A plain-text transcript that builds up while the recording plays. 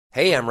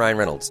Hey, I'm Ryan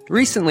Reynolds.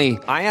 Recently,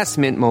 I asked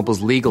Mint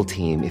Mobile's legal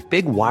team if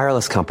big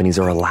wireless companies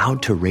are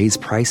allowed to raise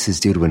prices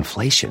due to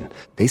inflation.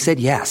 They said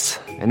yes.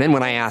 And then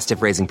when I asked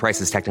if raising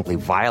prices technically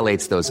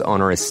violates those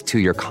onerous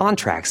two-year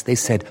contracts, they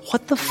said,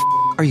 "What the f***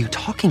 are you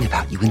talking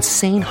about, you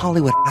insane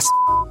Hollywood ass?"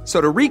 So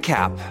to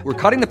recap, we're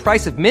cutting the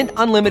price of Mint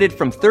Unlimited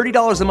from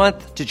 $30 a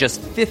month to just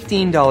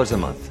 $15 a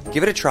month.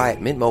 Give it a try at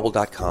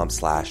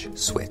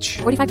mintmobile.com/switch.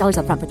 $45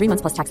 up front for 3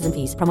 months plus taxes and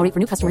fees. Promo rate for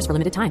new customers for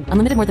limited time.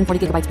 Unlimited more than 40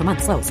 gigabytes per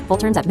month. Slows full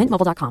terms at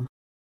mintmobile.com.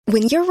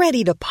 When you're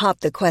ready to pop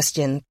the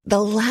question,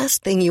 the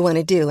last thing you want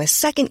to do is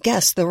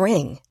second-guess the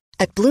ring.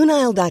 At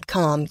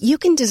BlueNile.com, you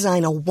can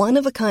design a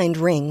one-of-a-kind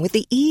ring with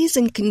the ease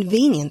and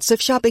convenience of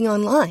shopping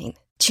online.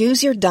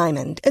 Choose your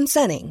diamond and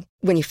setting.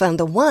 When you find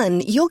the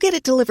one, you'll get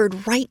it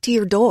delivered right to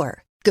your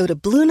door. Go to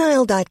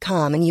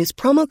BlueNile.com and use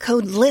promo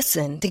code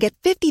LISTEN to get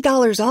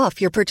 $50 off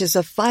your purchase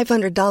of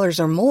 $500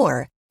 or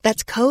more.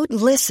 That's code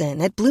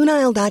LISTEN at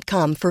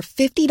BlueNile.com for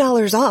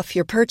 $50 off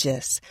your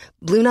purchase.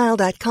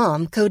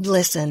 BlueNile.com, code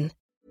LISTEN.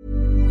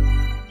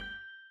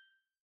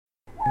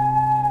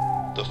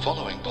 The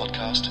following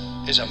podcast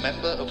is a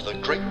member of the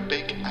Great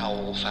Big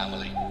Owl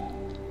family.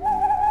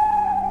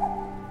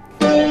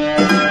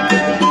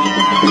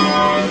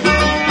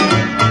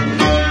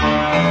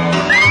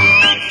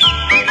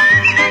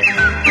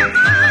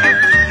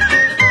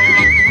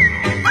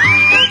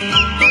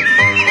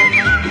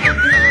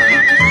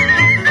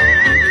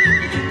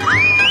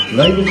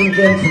 Ladies and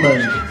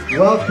gentlemen,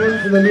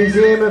 welcome to the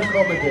Museum of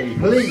Comedy.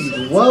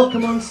 Please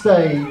welcome on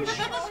stage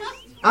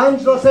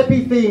Angelos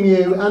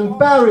Epithemiou and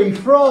Barry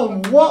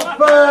from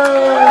Watford!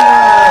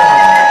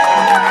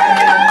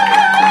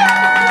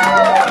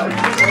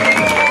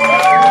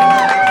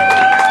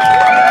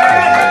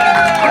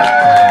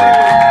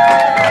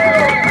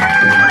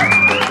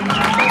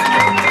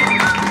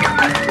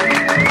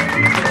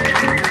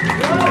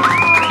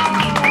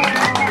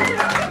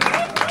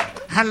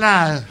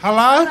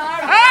 Hello?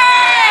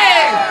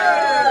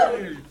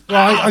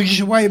 Right, I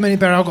just wait a minute,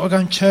 Barry. I've got to go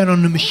and turn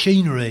on the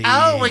machinery.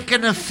 Oh, we're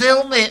going to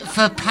film it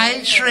for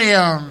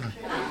Patreon.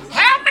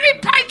 How many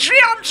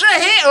Patreons are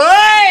here?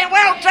 Hey,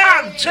 well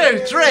done.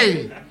 2,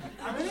 3.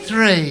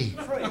 3.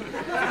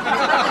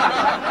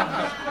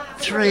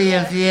 3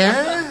 of you?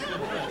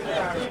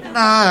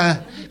 No.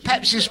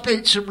 Perhaps you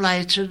speak to them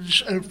later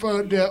and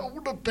find out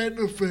all the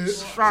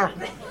benefits.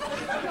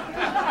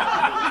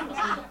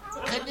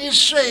 Can you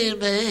see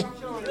me?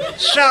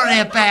 Sorry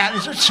about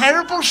this. It's a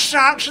terrible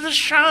start to the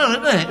show,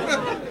 isn't it?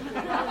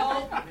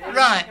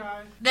 Right.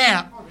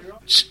 Now,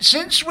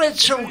 since we're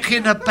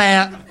talking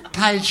about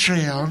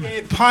Patreon...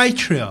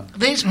 Patreon?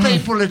 These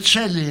people are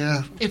telling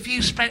you, if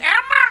you spend... How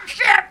much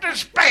do you have to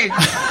spend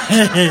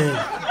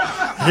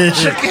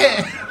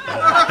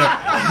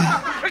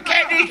to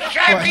get these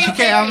shabby to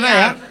get on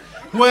there?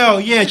 Well,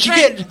 yeah,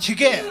 to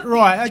get...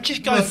 Right, I'll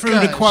just go through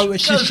the quota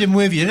system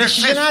with you. This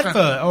is an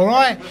advert, all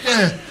right?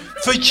 Yeah.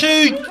 For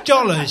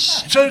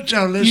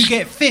 $2, you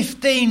get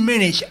 15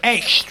 minutes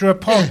extra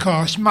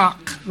podcast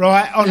muck,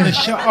 right, on the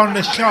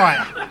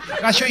site.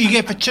 That's what you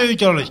get for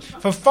 $2.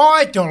 For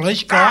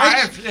 $5,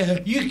 guys,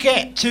 you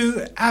get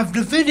to have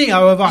the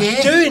video of us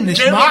doing this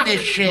muck,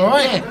 shit,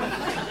 right?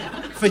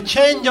 Yeah. For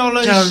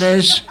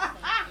 $10,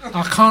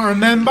 I can't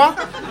remember,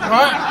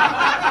 right?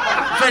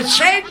 For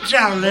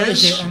 $10,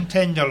 is it on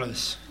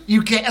 $10?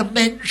 You get a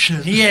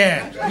mention.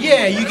 Yeah,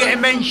 you get a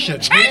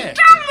mention. $10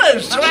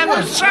 to have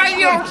a say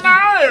your name.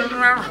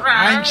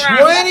 And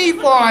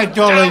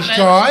 $25,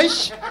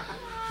 guys,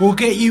 will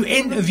get you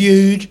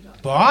interviewed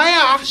by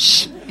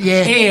us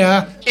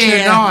here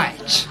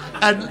tonight.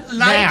 And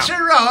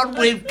later on,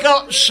 we've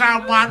got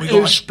someone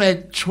who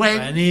spent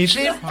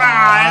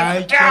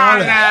 $25.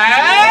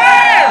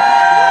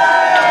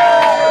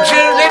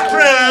 Julie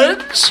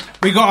Prunes.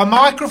 We got a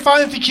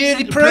microphone for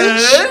Julie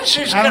Prunes,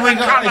 and we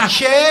got a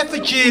chair for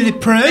Julie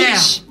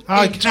Prunes.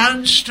 Now,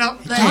 don't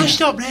stop there. Don't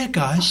stop there,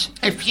 guys.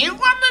 If you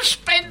want to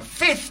spend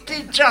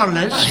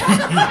 $50,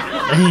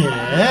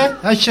 yeah,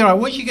 that's all right.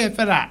 What do you get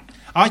for that?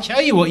 I'll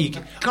tell you what you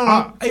get. Go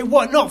on.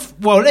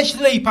 Let's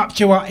leap up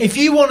to if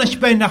you want to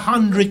spend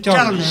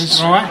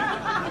 $100, right?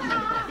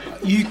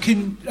 You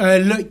can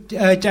look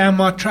down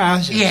my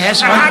trousers.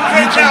 Yes,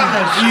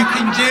 $100. You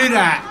can do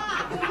that.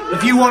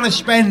 If you want to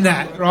spend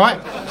that, right?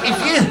 If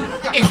you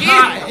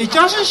it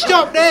doesn't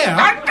stop there.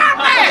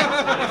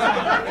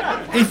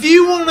 If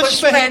you want to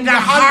spend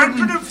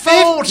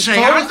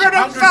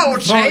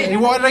 $140,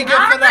 what do they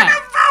get for that?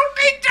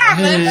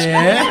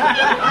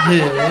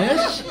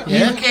 Yes.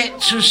 You get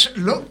to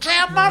look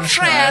down my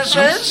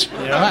trousers.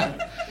 Yeah.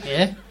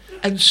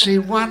 And see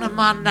one of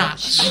my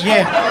nuts.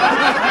 Yeah.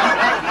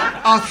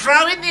 I'll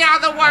throw in the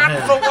other one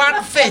for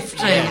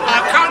 $150.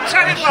 I can't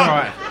tell you what.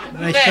 Right.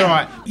 That's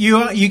right.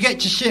 You get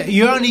to see.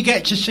 You only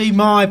get to see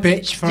my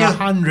bits for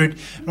 $100,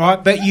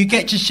 right? But you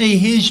get to see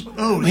his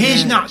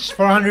nuts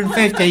for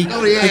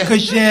 $150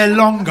 because they're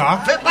longer,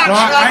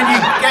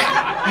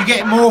 right? And you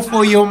get more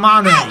for your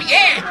money. Oh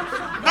yeah,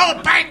 more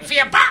bang for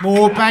your buck.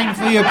 More bang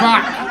for your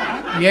buck.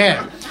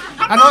 Yeah.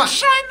 I'm not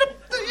saying the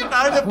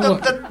No,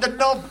 the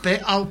knob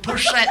bit, I'll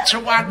push that to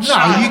one No,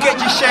 side. you get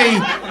to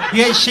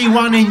see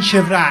 1 inch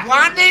of that.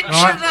 1 inch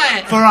of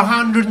that? For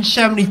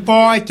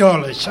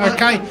 $175,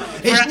 okay?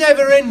 It's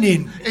never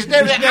ending. It's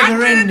never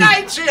ending.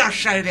 180, I'll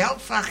show you the whole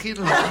fucking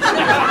lot.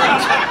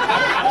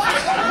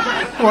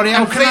 What, the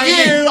old For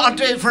Canadian? you, I'll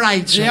do it for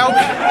 80. The old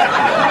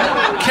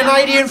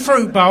Canadian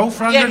fruit bowl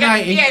for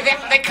 180?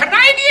 The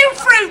Canadian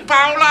fruit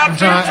bowl, I'll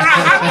do it for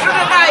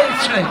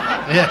 180.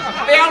 Yeah.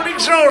 The old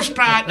exhaust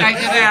pipe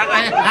hanging out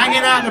there.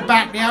 Hanging out the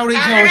back, the old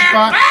Hanging exhaust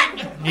out pipe.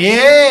 back.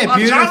 Yeah, I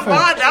beautiful. don't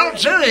mind, I'll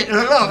do it a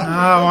lot.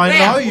 Oh, I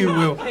know you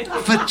will.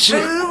 For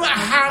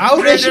 200.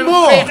 Oh, there's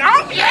more.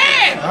 Oh,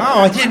 yeah.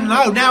 Oh, I didn't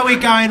know. Now we're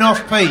going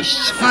off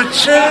piece. For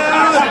 2.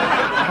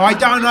 I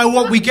don't know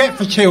what we get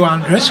for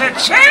 200. For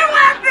 250.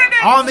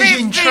 I'm as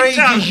intrigued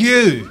as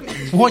you.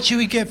 What should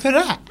we get for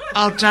that?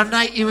 I'll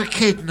donate you a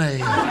kidney.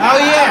 Oh,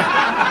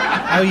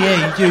 yeah. Oh,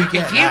 yeah, you do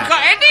get If you've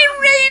got any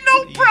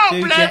renal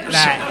problems, You get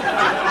that.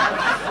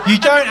 You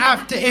don't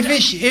have to.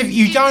 If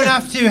you don't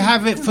have to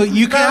have it for.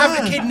 You can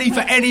have a kidney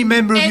for any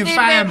member of your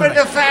family. Any member of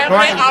the family,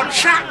 Right. I'll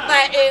chuck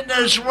that in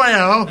as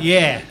well.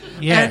 Yeah.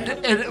 Yeah.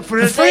 And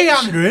For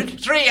 300?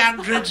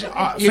 300,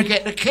 you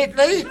get the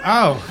kidney,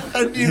 Oh.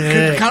 and you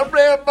can come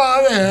round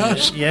my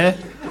house. Yeah.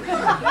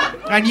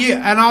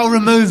 And I'll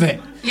remove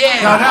it. Yeah.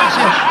 No, that's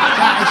it.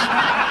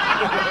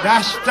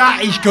 That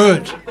is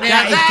good. Now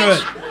That is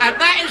good. And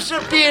that is the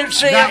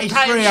beauty That of is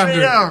 300.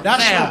 Patreon.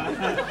 That's now.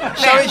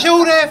 So it's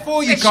all there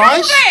for you It's guys.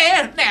 all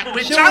there. Now,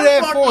 we It's all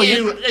there don't for want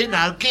you.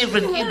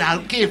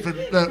 given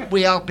that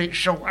we are a bit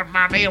short of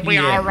money and we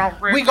are all...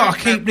 We got to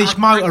keep this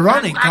motor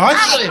running, guys.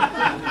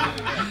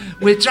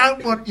 We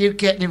don't want you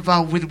getting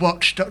involved with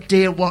Watchdog,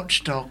 dear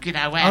Watchdog, Anne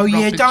Oh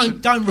yeah, Robinson.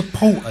 don't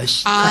report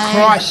us, for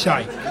Christ's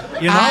sake.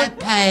 You know, I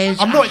paid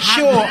I'm not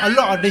sure a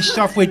lot of this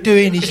stuff we're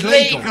doing is It's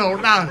legal. legal,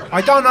 no.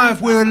 I don't know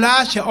if we're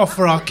allowed to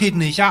offer our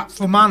kidneys up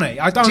for money.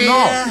 I don't know.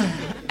 Dear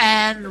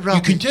Anne Robinson.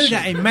 You can do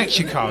that in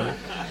Mexico.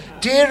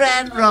 Dear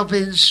Anne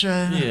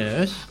Robinson.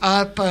 Yes.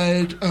 I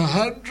paid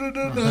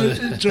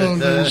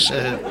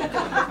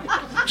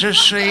 $180 to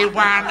see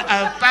one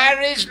of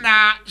Barry's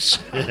nuts.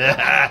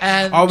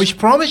 And I was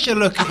promised to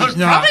look at his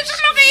nuts. promised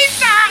to look at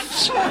his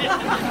nuts.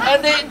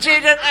 And it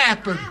didn't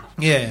happen.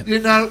 Yeah. You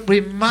know,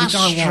 we must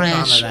don't want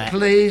none of stress, that.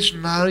 please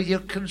know your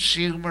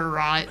consumer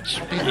rights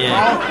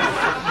before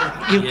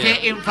you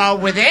get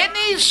involved with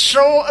any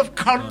sort of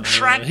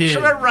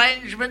contractual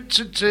arrangement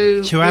to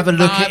do To have a with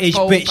look my at his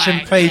ball bits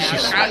and bag.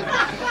 pieces. Okay?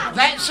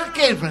 That's a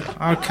given.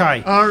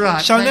 Okay. All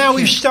right, So thank now you.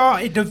 we've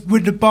started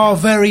with the bar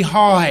very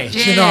high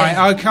Yeah. tonight.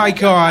 Okay,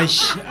 guys.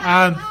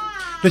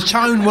 The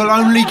tone will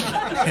only.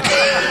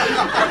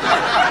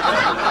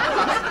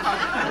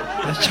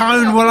 The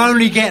tone will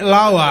only get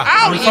lower.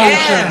 Oh, unfortunately.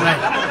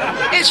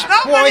 yeah. It's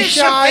not What very a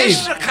shame.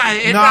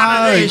 sophisticated, No,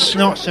 none of this. it's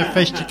not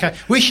sophisticated.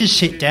 We should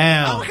sit Oh,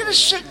 down. we're going to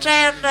sit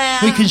down now.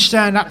 We can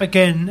stand up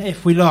again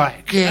if we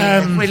like.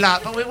 Yeah, if we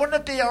like, but we want to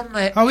be on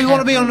the... Oh, we want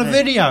to be on the camera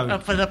video. there.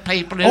 For the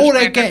people who All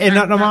they're spend getting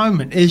at the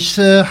moment is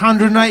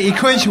 180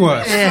 quid's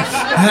worth.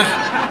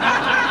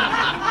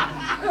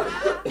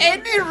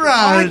 Any road.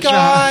 Hi,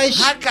 guys.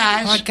 Hi,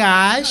 guys. Hi,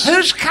 guys.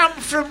 Who's come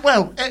from, in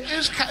London?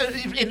 Who's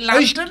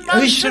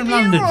most from of you,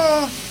 London?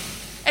 or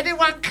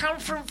anyone come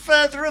from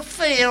further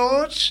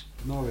afield?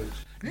 Norwich?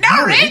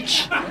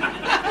 Hold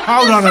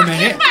Hold on a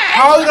minute.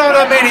 Hold on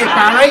a minute,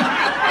 Barry.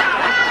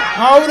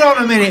 Hold on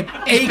a minute.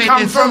 He's He been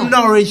come before. from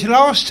Norwich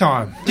last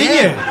time, didn't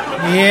you?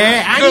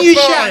 Yeah, and Good you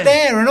boy. sat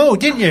there and all,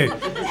 didn't you?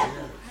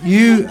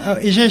 You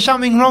is there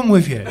something wrong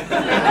with you?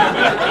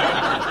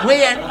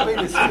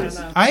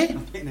 Eh?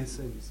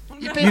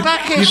 You've been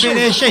back here You've been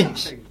there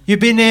since. You've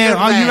been there.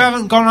 Good Oh, you man.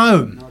 haven't gone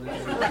home.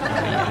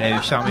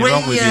 There's something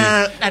wrong We with you.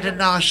 had a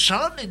nice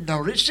time in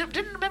Norwich.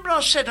 Didn't remember I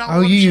said I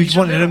Oh, you wanted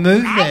wanted to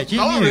move there, didn't you?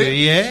 Norwich.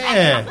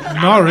 Yeah,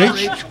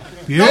 Norwich.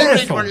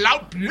 Beautiful. Norwich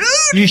was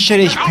beautiful. You said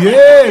it's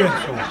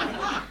beautiful.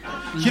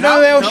 Do you know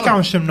who else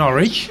comes from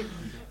Norwich?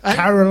 Eh?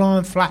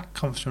 Caroline Flack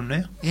comes from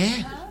there.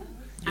 Yeah,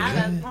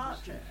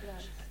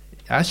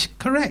 That's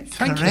correct.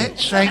 Thank correct.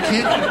 Thank you.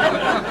 you.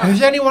 If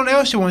there's anyone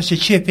else who wants to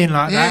chip in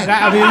like Yeah. that,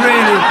 that'd be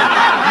really.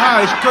 No,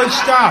 it's good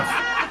stuff.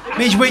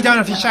 Means we don't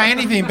have to say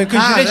anything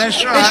because No,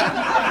 this, that's right.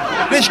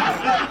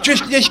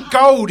 this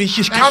gold is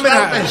just That's coming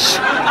at lovely. us.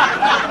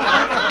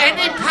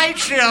 Any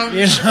Patreons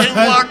Yeah. who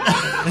want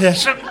Yeah.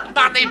 some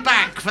money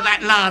back for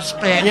that last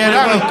bit? Yeah,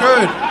 that was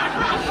good.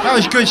 That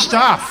was good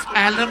stuff.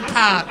 Alan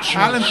Partridge.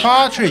 Alan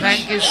Partridge.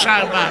 Thank you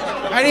so much.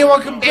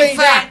 Anyone can In beat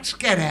that? fact,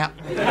 get out.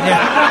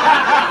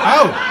 Yeah.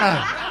 Oh,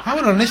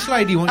 hold on. This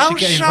lady wants Oh, to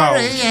get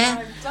sorry, involved. yeah.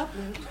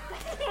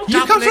 You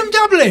come Dublin. from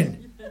Dublin?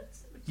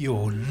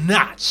 You're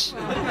nuts.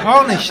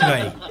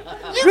 Honestly.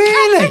 You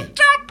Really? come from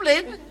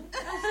Dublin?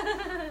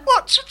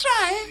 What,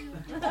 today?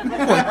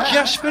 What,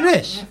 just for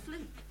this?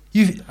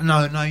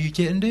 No, you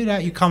didn't do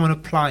that. You come on a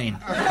plane.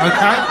 Okay?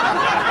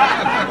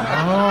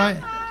 Alright.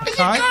 Are you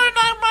Okay. going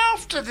home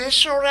after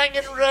this or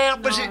hanging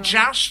around? Was it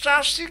just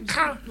us? You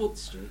come? You're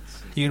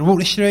going to walk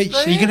the streets?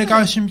 Are you going to go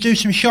and do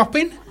some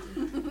shopping?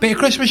 Bit of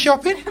Christmas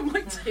shopping?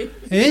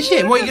 Is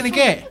it? What are you going to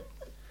get?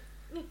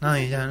 No,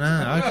 you don't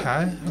know.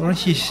 Okay. Well,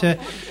 this is... what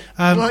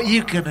are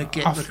you going to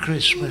get for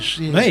Christmas?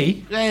 Yeah.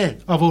 Me? Yeah.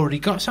 I've already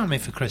got something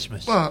for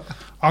Christmas. What?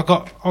 I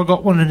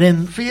got one of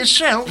them... For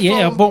yourself?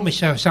 Yeah, or? I bought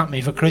myself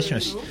something for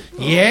Christmas.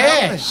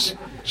 Yes!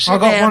 Sit I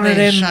got down one of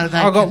there them... so they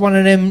I got can- one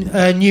of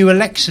them new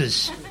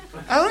Alexas.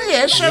 Oh,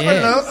 yes, have Yeah. a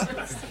look.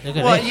 Look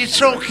at What, this.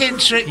 you talk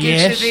into it, gives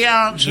Yes, you the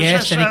answers? yes,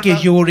 Let's and it have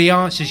gives a- you all the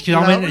answers because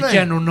I'm into Lovely.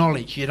 general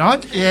knowledge, you know.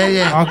 Yeah,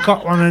 yeah. I've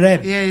got one of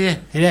them. Yeah, yeah.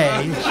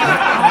 Yeah.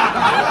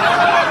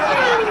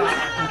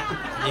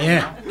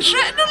 Yeah. Is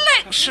that an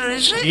Alexa,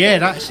 is it? Yeah,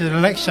 that's an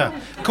Alexa.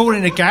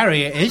 According to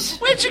Gary, it is.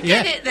 Where'd you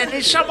get it then?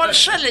 Did someone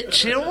sell it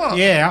to you or what?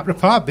 Yeah, up the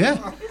pub.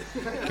 Yeah.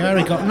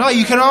 Gary got. No,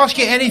 you can ask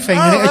it anything,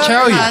 and it'll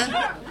tell you.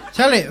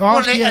 Tell it. Well,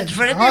 Ask it.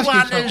 for ask anyone it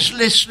something. who's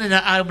listening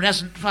at home and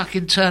hasn't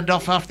fucking turned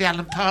off after the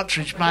Alan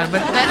Partridge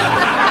moment, then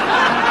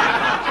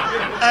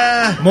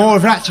More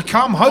of that to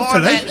come, more of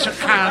hopefully. that to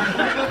come.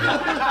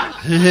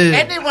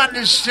 Anyone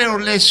who's still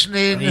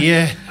listening,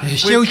 Yeah,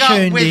 still we've got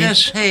tuned with in.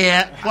 us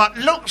here what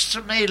looks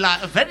to me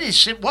like a very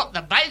simple, what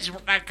amazing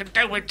what they can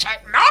do with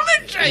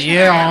technology.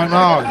 Yeah, I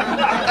know.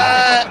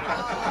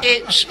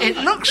 It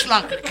looks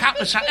like a cup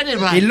of something.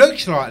 Anyway, It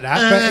looks like that,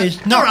 but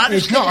it's not. all right,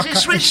 it's not. Is it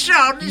switched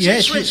on? Is yeah, it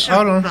it's switched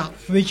hold on? on.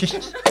 Let me just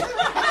switch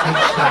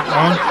that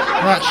on.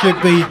 That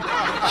should be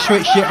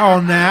switched it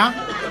on now.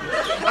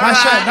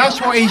 That's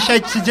what he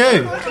said to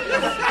do.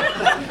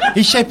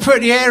 He said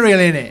put the aerial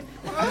in it.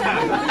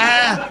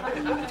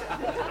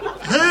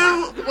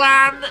 Who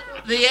won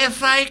the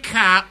FA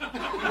Cup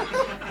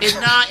in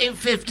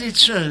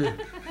 1952?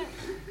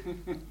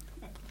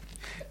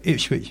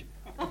 Ipswich.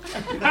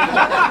 Fucking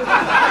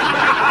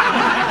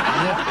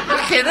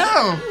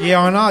hell.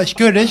 Yeah, I know. It's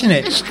good, isn't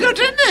it? It's good,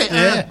 isn't it?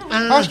 Yeah.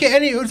 Ask it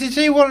any. Did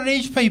he one of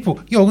these people?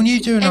 Yo, can you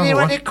do another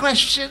Anyone one? any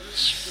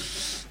questions?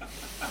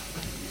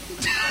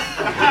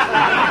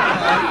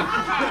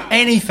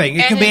 Anything.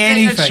 It can be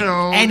anything. At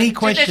all. Any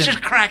question. Let's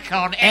just crack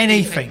on.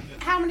 Anything.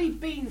 How many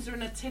beans are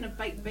in a tin of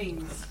baked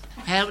beans?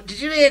 Did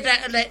you hear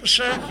that,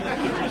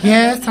 Alexa?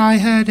 Yes, I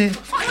heard it.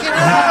 Fucking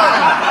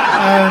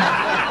hell.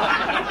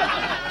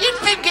 You'd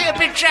think it'd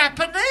be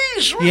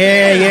Japanese, wouldn't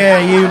Yeah, you? yeah,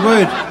 you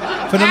would.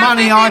 For the How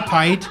money many- I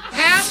paid,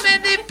 How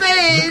many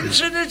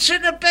beans in a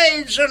tin of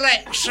beans,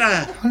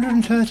 Alexa?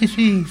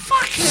 133.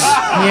 Fucking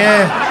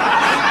Yeah,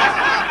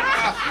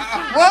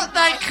 what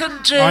they can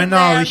do I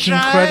know. It's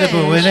nowadays.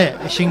 incredible, isn't it?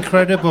 It's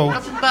incredible.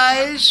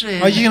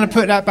 Amazing. I'm just going to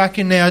put that back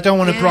in there. I don't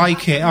want to Yeah.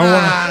 break it.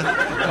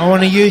 I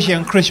want to use it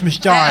on Christmas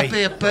That'd be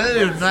Day. a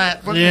boon,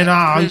 that, wouldn't You it?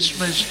 know.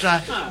 Christmas Day.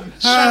 So,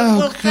 Oh,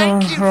 well,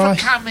 thank you for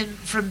Christ. coming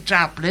from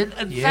Dublin,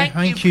 and Yeah, thank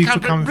thank you you for for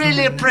coming. coming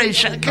Really from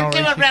appreciate it. Can you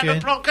give a Norwich round of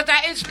again. applause, because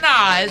that is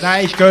nice.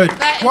 That is good.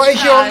 That What is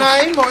is your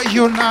nice. name? What is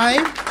your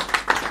name?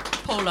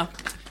 Paula.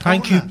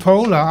 Thank you,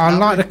 Paula. I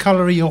like the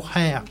colour of your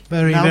hair.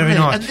 Very, Lovely. very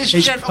nice. And this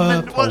It's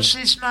gentleman, purple. what's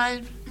his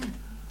name?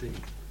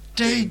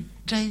 Dean.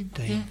 Dean.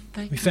 Yeah,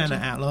 thank We you. found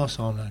that out last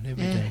time, though, didn't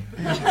we,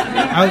 Yeah. Dean?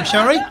 Oh,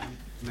 sorry?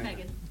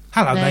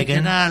 Hello,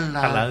 Megan, Megan.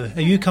 hello. Have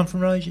you come from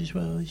Rose as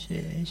well? Is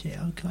it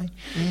okay?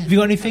 Have you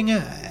got anything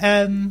To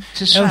else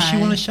say? you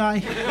want to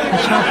say?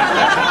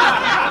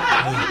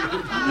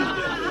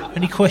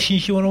 Any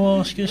questions you want to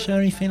ask us or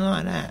anything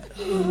like that?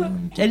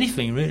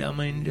 Anything, really. I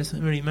mean, it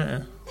doesn't really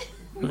matter.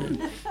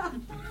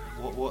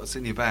 What's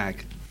in your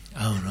bag?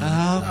 Oh, no.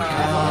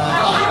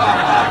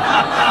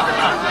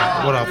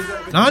 Oh, What up?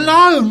 No,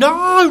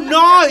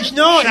 it's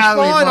not. It's Show him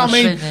fine. I what's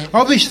mean, in it.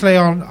 obviously,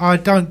 I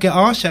don't get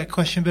asked that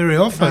question very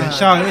often.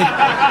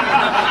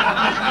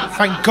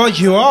 Thank God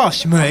you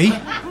asked me.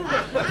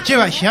 I do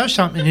actually have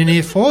something in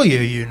here for you,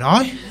 you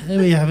know. Let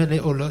me have a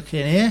little look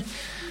in here.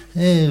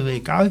 There we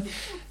go.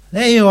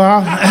 There you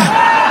are.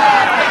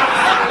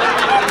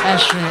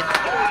 That's it.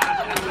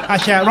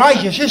 That's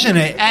outrageous, isn't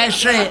it?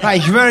 That's it. That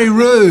is very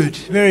rude.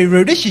 Very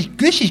rude. This is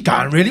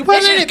going really well,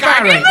 This isn't is it,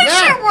 going Barry? ever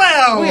so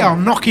well. We are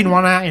knocking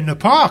one out in the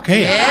park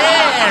here.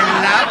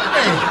 Yeah,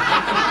 lovely.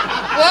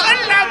 What a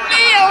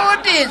lovely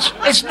audience.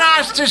 It's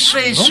nice to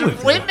see wrong some with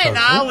you, women. I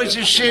Purple? always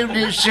assumed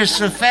it's just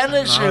the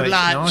fellas No, who it's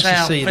like nice to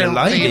our see the filthy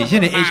ladies,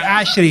 isn't it? It's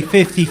actually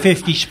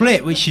 50-50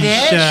 split, which is,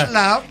 Yes,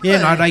 lovely. you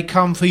know, they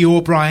come for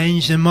your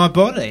brains and my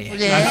body.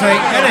 Yeah, I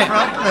think, isn't it?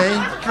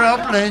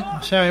 probably.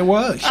 That's how it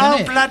works, Oh,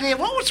 isn't it? bloody,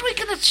 what was we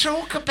going to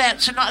talk about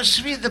tonight? It's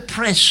to be the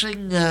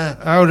pressing...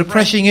 Oh, the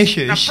pressing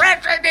issues. the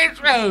pressing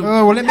issue.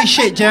 Oh, well, let me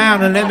sit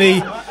down and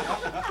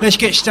let's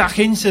get stuck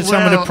into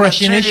some of the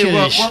pressing I tell you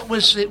issues. what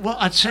was it?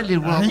 I tell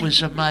you what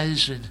was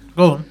amazing.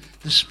 Go on.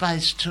 The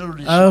space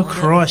tourism. Oh, wasn't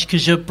it? Christ,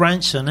 because of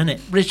Branson, isn't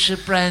it? Richard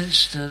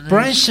Branson.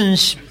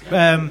 Branson's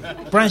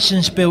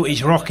built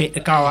his rocket to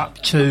go up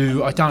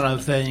to, I don't know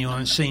if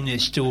anyone's seen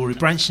this story,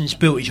 Branson's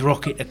built his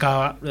rocket to go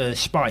up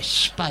space.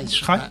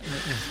 Space. Okay.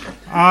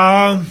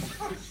 Right,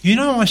 You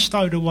know I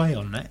stowed away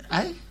on that.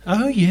 eh?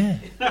 Oh, yeah.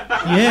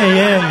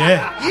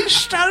 Yeah. You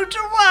stowed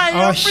away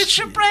Oh, on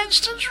Richard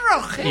Branson's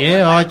rocket.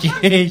 Yeah, I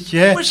did,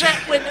 yeah. Was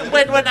that when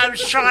when I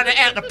was trying it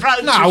out, the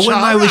prototype. No,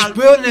 when they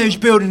was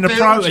building the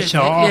prototype,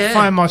 I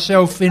found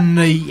myself in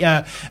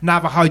the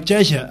Navajo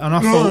desert, and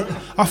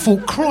I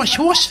thought, Christ,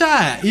 what's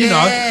that? You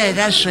know? Yeah,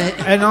 that's it.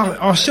 And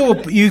I saw,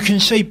 you can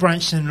see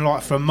Branson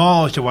like from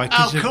miles away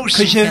because of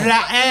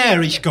that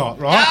air he's got,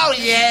 right? Oh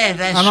yeah,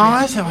 that's and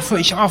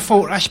it. I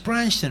thought that's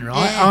Branson,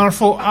 right? Yeah. And I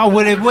thought, oh,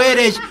 well,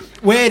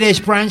 where there's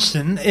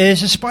Branson,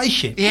 there's a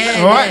spaceship,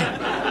 yeah, right?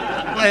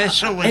 Yeah. Well,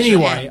 it's always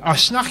anyway, I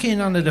snuck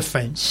in under the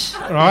fence,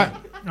 right?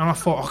 And I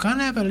thought, I'll go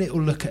and have a little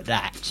look at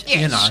that,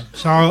 you know.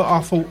 So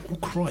I thought, oh,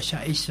 Christ,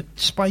 that is the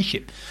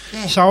spaceship.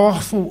 Yeah. So I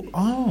thought,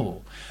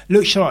 oh,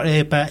 looks like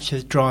they're about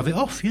to drive it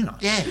off, you know.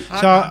 Yeah.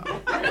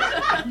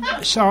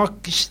 So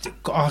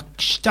I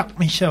stuck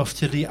myself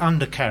to the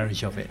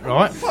undercarriage of it,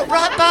 right? What,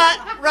 right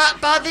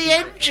by the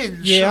engine?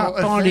 Yeah, sort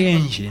up by the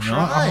engine,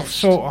 right? I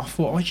thought,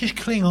 I'll just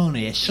cling on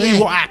here, see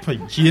what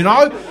happens, you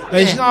know.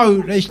 There's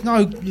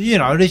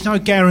no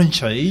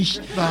guarantees.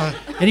 No.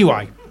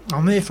 Anyway,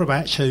 I'm there for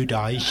about 2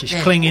 days, just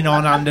clinging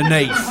on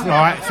underneath,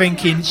 right,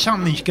 thinking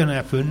something's going to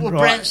happen. Well,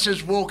 right?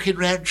 Branson's walking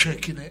around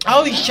checking it.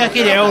 Oh, he's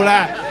checking it all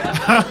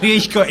out.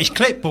 He's got his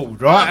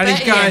clipboard, right, and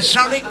he's going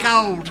solid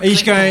gold.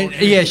 He's going,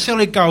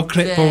 solid gold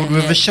clipboard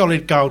with a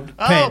solid gold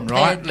pen,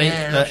 right?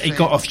 That he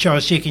got off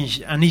Charles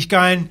Dickens, and he's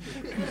going.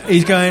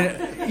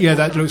 Yeah,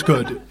 that looks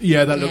good.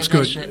 Yeah, that looks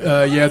good.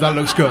 Yeah, that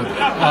looks good.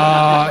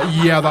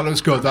 Yeah, that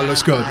looks good. That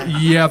looks good.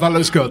 Yeah, that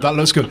looks good. That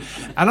looks good.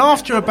 And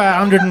after about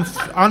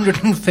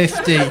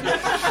 150,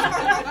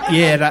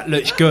 yeah, that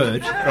looks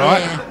good,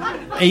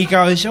 right? He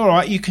goes, all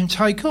right, you can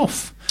take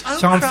off. Oh,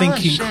 so I'm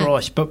thinking,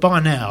 Christ, but by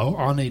now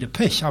I need a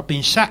piss. I've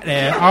been sat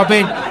there.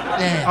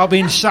 I've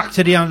been stuck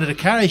to the under the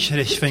carriage for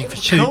this thing for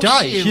 2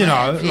 days, you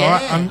know,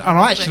 right? And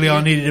actually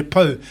I needed a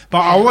poo, but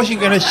I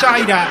wasn't going to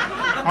say that.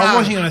 I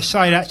wasn't going to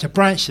say that to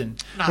Branson,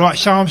 right?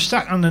 So I'm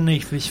stuck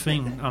underneath this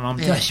thing, and I'm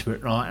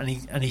desperate, right?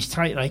 And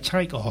they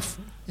take off,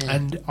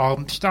 and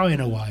I'm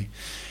stowing away,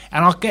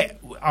 and I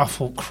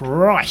thought,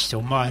 Christ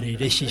Almighty,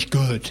 this is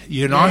good,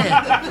 you know.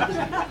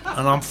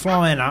 And I'm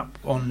flying up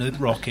on the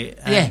rocket,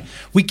 and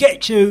we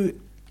get to.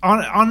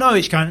 I know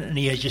it's going to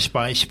the edge of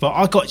space, but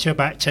I got to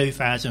about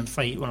 2,000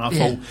 feet when I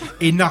thought,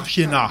 enough's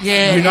enough,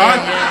 you know?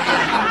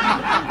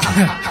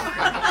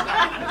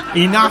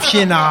 Enough's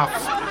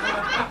enough.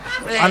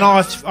 And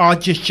I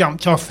just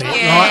jumped off it, right?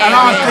 And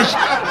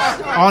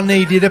I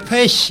needed a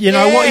piss, you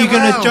know. What are you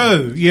going to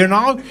do, you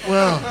know?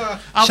 Well,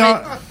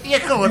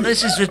 go on.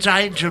 This is the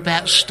danger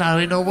about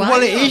stowing away.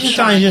 Well, it is a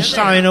danger of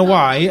stowing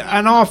away,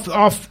 and I've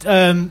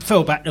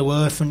fell back to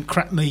earth and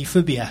cracked me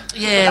phobia.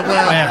 Yeah,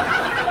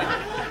 well.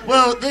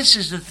 Well, this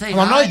is the thing.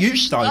 Well, I know you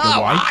stowed away.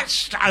 I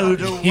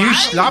stowed away. You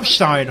love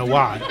stowing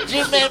away. Do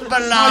you remember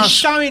last... No,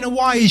 stowing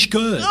away is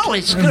good. Oh,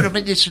 it's good. I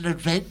mean, it's an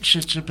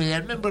adventure to be. I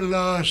remember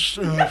last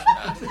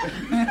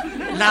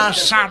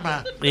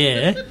summer.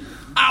 Yeah.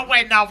 I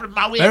went over to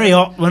Moe. Very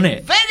hot, wasn't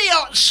it? Very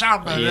hot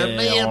summer. Yeah, and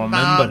me I and remember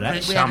Margaret, that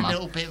we summer. had a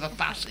little bit of a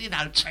bus, you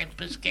know,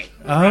 tempers getting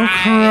Oh,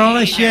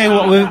 Christ, yeah,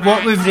 what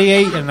with the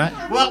heat and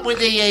that? What with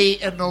the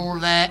heat and all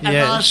that. And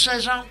I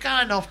says, I'm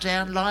going off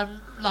down Lime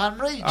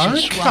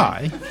Regis.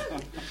 Okay.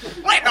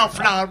 Went off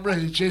Lime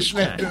Regis,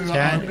 left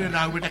alone, you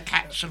know, with the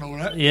cats and all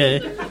that. Yeah.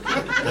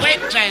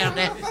 Went down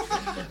there.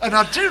 And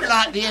I do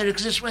like the area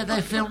because it's where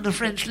they filmed The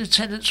French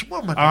Lieutenant's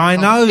Woman. I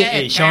know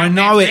it is. I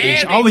know it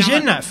is. I was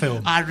in that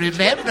film. I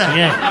remember.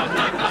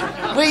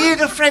 Yeah. Were you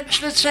the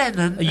French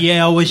Lieutenant?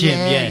 Yeah, I was him,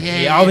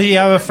 yeah. I was the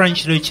other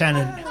French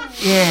Lieutenant.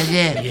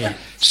 Yeah.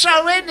 So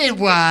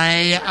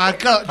anyway, I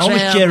got down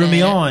was Jeremy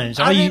there. Irons.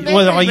 I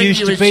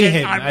used to be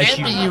him. I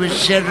remember you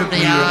was Jeremy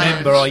Irons. You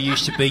remember I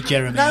used to be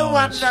Jeremy No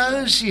Irons. one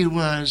knows you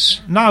was.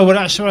 No, well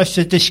that's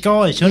a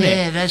disguise, isn't it?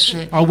 Yeah, that's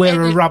it. I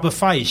wear a rubber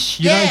face.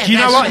 Do you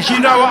know what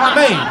I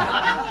mean?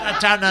 I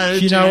don't know.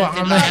 Do you know what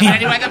I mean?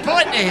 Anyway, the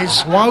point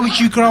is... Why would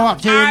you grow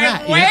up doing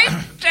that? I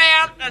went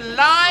down to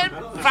Lime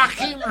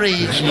fucking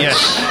Regis.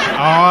 Yes,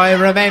 I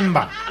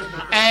remember.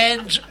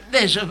 And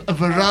there's a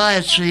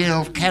variety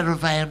of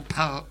caravan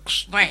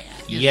parks there.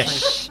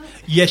 Yes. See.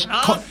 Yes,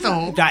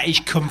 that is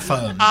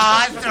confirmed.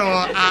 I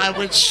thought I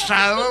would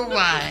stow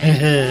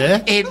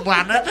away in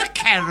one of the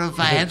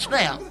caravans.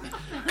 Now,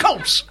 of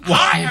course,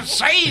 higher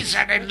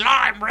season in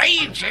Lime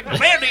Region,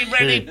 very,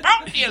 very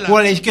popular.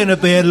 Well, there's going to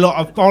be a lot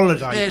of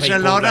holiday There's people a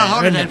lot there, of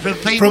holiday from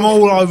people from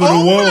all over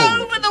the world.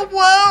 All over the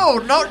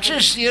world, not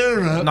just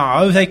Europe.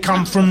 No, they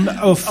come from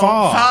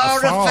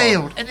far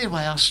afield.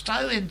 Anyway, I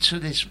stow into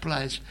this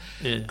place.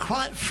 Yeah.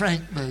 Quite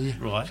frankly,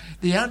 right.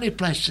 The only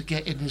place to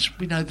get in is,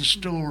 the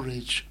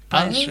storage.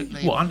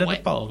 Basically, what, under the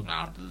bog?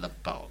 Under the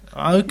bog.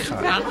 Okay.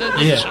 Under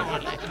the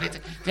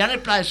toilet. The only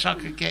place I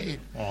could get in.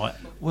 Right.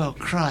 Well,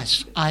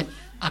 Christ, I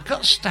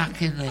got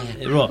stuck in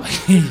there. Right.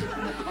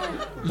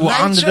 What,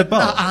 under the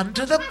bog?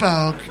 Under the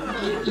bog,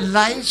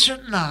 late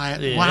at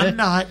night, one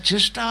night,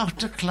 just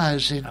after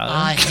closing,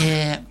 I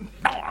hear...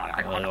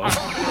 I heard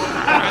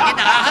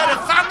a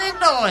funny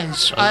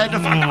noise.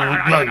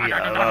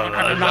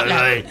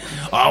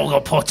 I'll go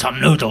put some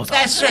noodles.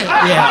 That's it. Yeah,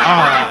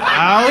 all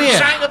right. Oh, yeah.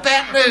 Sang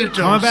about noodles.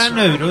 Sang about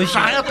noodles.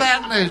 Sang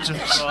about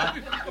noodles.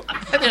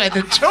 Anyway,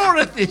 the tour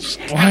of this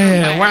the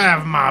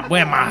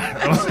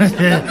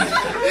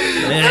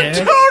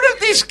tour of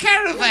this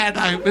caravan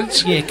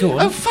opens. Yeah, go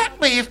on. Oh, fuck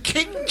me, if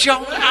King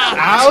Jong-un.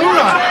 All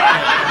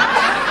right.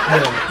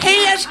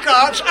 He has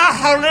got a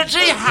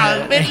holiday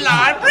home in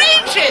Lyme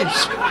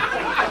Regis.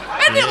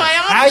 Anyway,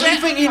 How do you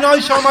think he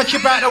knows so much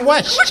about the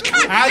West?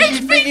 How do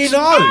you think he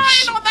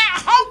knows? On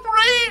that whole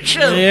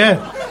region. Yeah.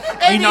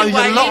 He knows a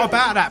Anyway, lot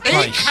about that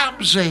place. He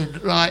comes in,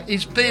 right,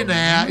 he's been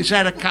out, he's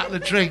had a couple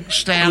of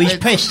drinks down He's there.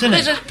 pissed, isn't he?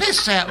 He's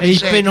pissed out. He's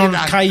said, been on you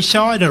know.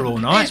 K-cider all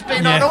night. He's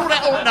been on all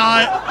that all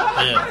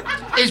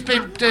night. He's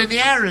been doing the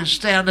errands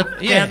down the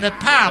pub.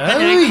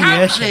 And then he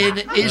comes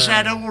in, he's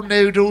had all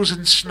noodles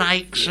and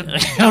snakes and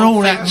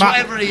all that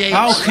whatever he eats.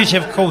 Oh, because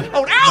of course.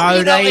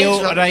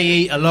 They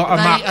eat a lot of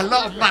muck. A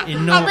lot of muck.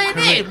 In North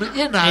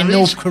Korea. In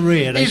North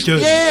Korea, they do.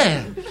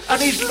 Yeah.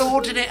 And he's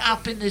lording it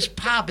up in this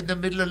pub in the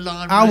middle of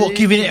Lyme. Oh, what,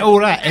 giving it all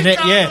that, innit?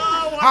 Yeah.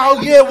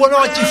 Oh, yeah, when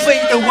I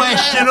defeat the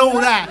West and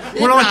all that.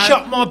 When I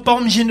chuck my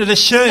bombs into the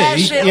sea.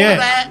 That's it, yeah. all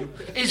that.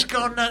 He's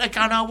gone, they're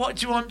going, oh, what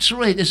do you want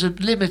to eat? There's a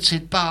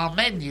limited bar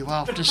menu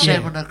after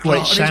 7 o'clock.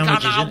 Well, it's and he's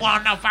sandwiches, gone, I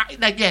want a fucking...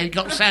 Yeah, he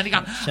got sandwich.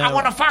 I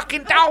want a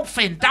fucking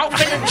dolphin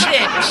and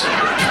chips.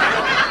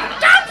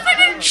 Dolphin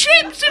and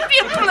chips, if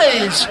you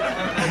please.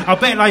 I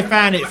bet they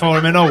found it for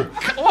him and all.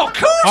 Well, of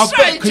course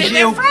they did.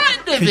 They're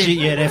frightened of him.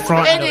 Yeah, they're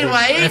frightened anyway,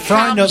 of him. They're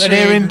frightened of him.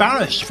 They're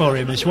embarrassed for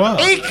him as well.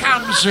 He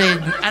comes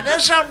in, and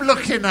as I'm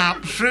looking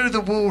up through the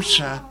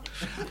water,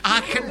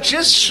 I can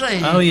just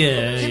see. Oh,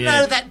 yeah. You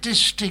know that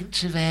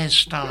distinctive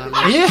hairstyle?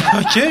 Yeah,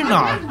 I do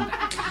know.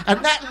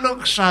 And that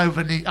looks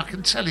over, and I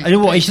can tell he's...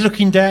 And what, he's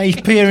looking down,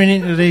 he's peering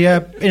into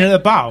the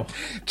bowl?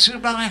 To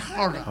my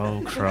horror.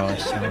 Oh,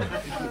 Christ.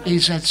 Oh.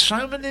 He's had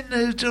so many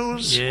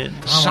noodles,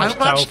 so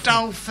much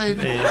dolphin,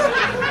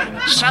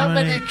 so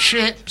many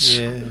chips,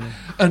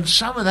 and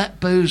some of that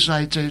booze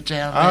they do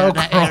down there in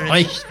that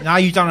area. No,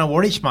 you don't know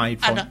what it's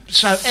made from.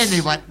 So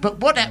anyway, but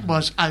what that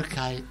was,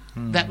 okay,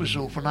 that was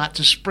awful. I had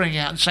to spring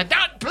out and say,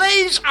 "Don't,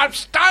 please, I'm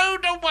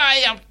stowed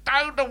away,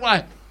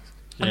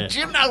 And do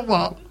you know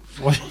what?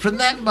 From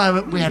that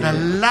moment, we had a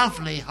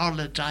lovely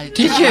holiday.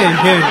 Did you?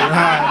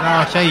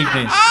 Last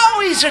evening.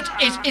 Oh,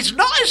 it's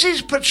not as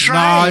he's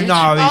portrayed.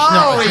 No,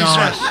 he's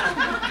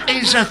not.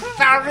 He's a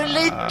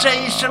thoroughly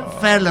decent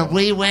fella.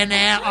 We went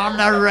out on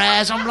the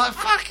Raz. I'm like,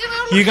 fucking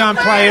hell. You go and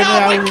play it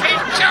out.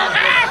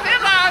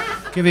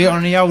 Give it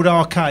on the old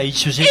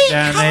arcades, was it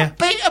down there? He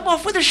beat him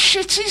off with a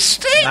shitty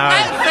stick,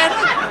 that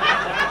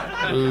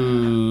fella.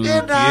 Ooh,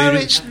 you know,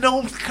 it's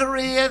North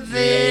Korea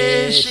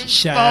this, it's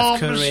South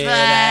bombs Korea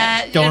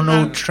that,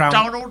 Donald Trump.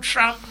 Donald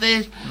Trump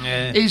this.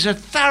 Yeah. He's a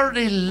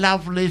thoroughly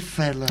lovely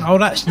fella. Oh,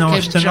 that's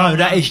nice Kim to know. Jong-un.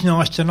 That is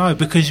nice to know,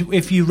 because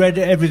if you read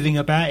everything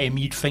about him,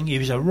 you'd think he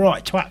was a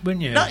right twat,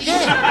 wouldn't you? No,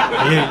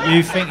 yeah.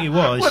 You think he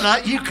was.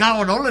 Well, you go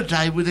on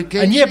holiday with a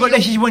geezer. And yeah, but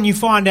this is when you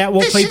find out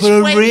what people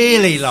are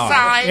really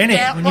like, isn't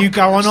it? When you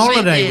go on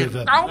holiday with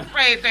them.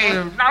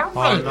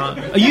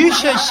 No. You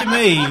said to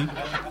me,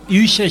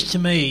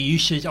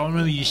 I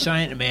remember you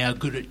saying to me how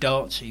good at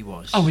darts he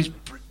was. Oh,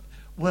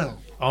 well.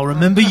 I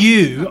remember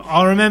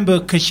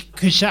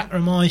because that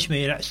reminds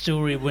me of that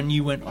story when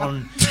you went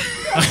on.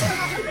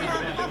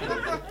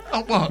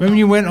 Oh, what? When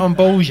you went on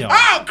Bullseye.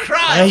 Oh,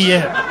 Christ!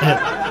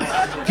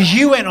 Yeah. Because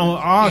you went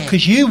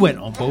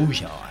on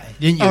Bullseye,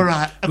 didn't you? All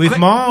right. With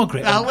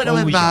Margaret. I went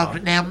with Bullseye.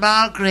 Margaret. Now,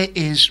 Margaret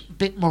is a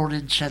bit more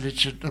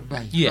intelligent than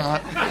me. Yeah.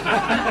 Right?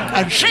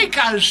 And she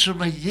goes to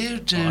me, you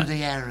do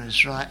the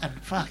errors, right?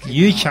 And fucking...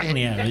 You chuck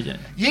the arrows,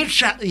 didn't you?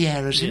 chuck the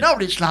errors. You know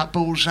what it's like,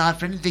 Bullseye,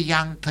 for any of the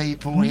young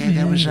people here.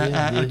 There was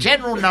a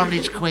general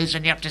knowledge quiz,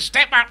 and you have to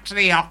step up to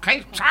the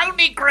hockey.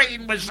 Tony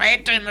Green was there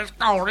doing the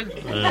scoring.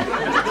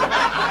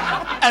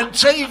 And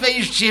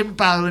TV's Jim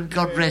Bowen,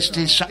 God rest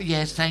his soul.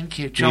 Yes, thank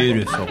you, John.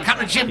 Beautiful. A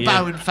couple of Jim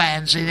Bowen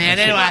fans in there.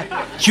 Anyway...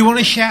 Do you want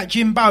to shout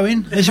Jim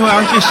Bowen as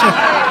well? Just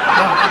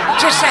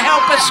to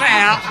help us out.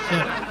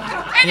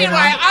 Anyway,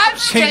 I've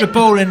keep the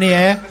ball in the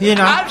air, you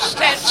know. I've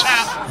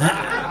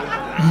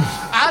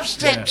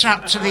stepped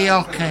up to the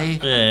hockey,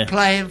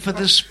 playing for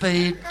the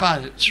speed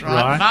boats,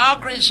 right?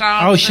 Margaret's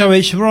answered. Oh, so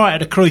it's right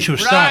at a crucial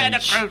stage. Right at a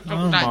crucial stage.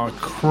 Oh, my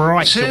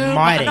Christ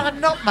almighty. I'm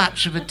not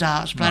much of a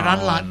darts player,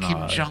 unlike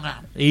Kim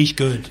Jong-un. He's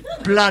good.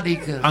 Bloody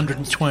good.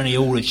 120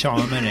 all the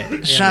time,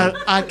 innit? So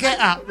I get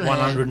up there.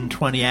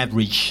 120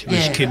 average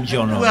was Kim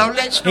Jong-un. Well,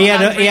 let's not he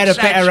had a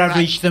better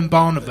average than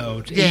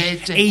Barneveld. Yeah,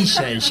 he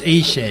says.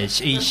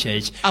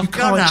 You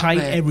can't take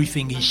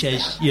everything he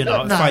says,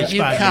 at face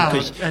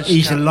value, because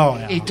he's a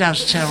liar. He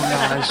does tell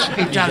lies.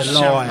 He's a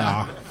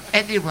liar.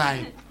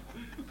 Anyway,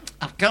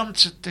 I've gone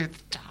to do the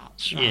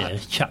darts, right? Yeah,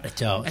 chuck the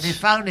darts. And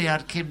if only I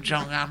had Kim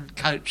Jong-un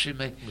coaching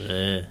me.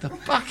 Yeah. The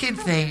fucking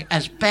thing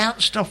has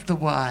bounced off the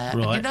wire.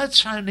 Right. And you know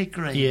Tony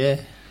Green?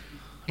 Yeah.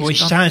 Well, he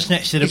stands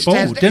next to the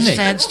ball, doesn't he? He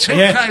stands too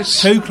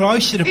close. Too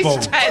close to the ball.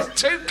 He stands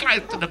too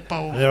close to the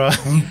ball. Right.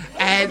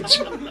 And...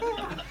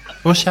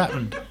 What's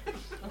happened?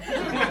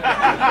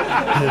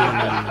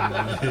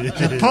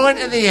 The point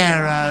of the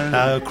arrow...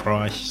 Oh,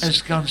 Christ.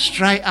 ...has gone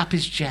straight up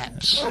his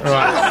chaps.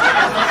 Right.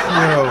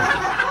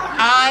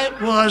 I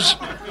was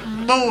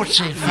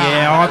mortified.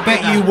 Yeah, I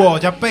bet you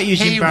was. I bet you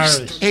was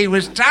embarrassed. He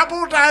was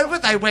doubled over.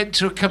 They went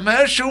to a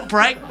commercial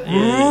break.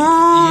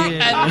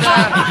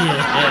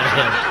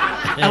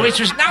 Which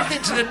was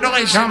nothing to the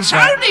noise that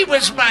Tony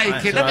was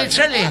making, let me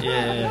tell you.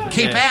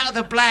 Keep out of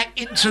the black,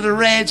 into the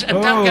red,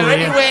 and don't go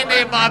anywhere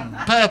near my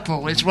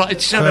purple, is what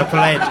it's sort Purple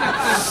of. head.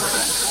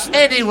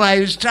 Anyway,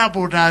 he was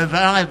doubled over.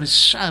 I was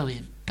so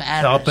embarrassed.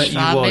 I bet you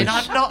I mean,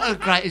 was. I'm not the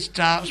greatest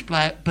darts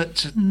player, but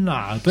to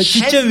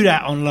do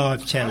that on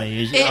live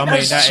telly, is it? It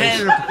was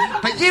terrible.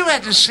 But you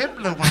had a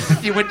similar one,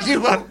 didn't you? When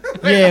you were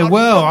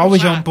I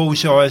was on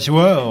Bullseye as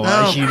well,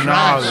 as you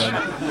Christ.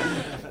 know.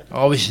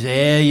 I was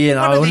there, you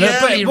know. One of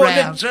the earlier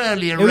rounds.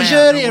 It was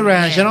earlier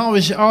rounds, and I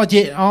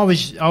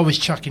was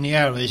chucking the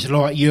arrows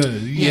like you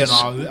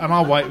know, and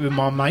I wait with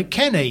my mate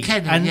Kenny,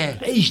 and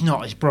he's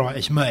not as bright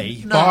as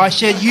me. No. But I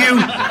said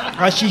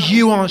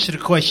you answer the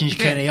questions,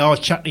 Kenny. I'll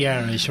chuck the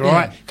arrows,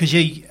 right? Because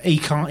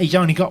he can't. He's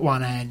only got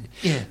one hand,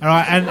 all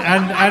right, and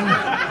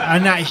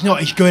that is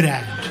not his good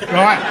hand,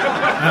 right?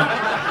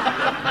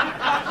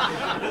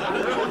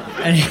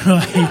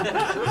 Anyway,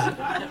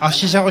 I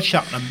says I'll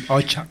chuck them,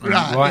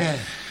 right? Yeah.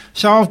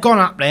 So I've gone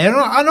up there,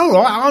 and all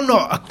right, I'm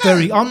not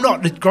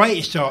the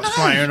greatest darts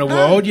player in the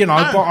world, you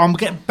know, but I'm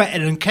getting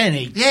better than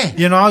Kenny. Yeah.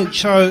 You know,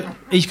 so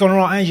he's gone,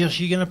 right, Angela,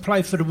 so you're going to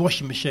play for the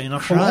washing machine. I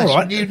thought, all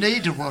right. You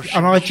need a washing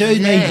and I do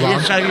need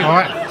one. So all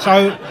right.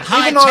 So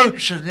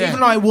even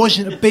though it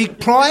wasn't a big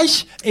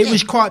prize, it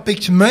was quite big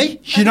to me,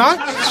 you know.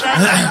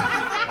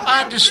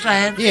 I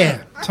understand.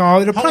 Yeah.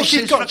 So the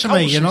pressure's got to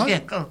me, you know.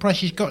 The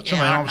pressure's got to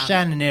me. I'm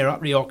standing there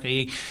up the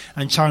hockey,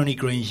 and Tony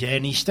Green's there,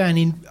 and he's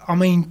standing, I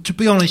mean, to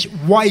be honest,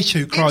 way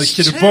too close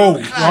to the ball,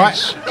 right?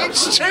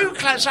 It's too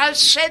close. I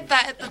said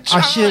that at the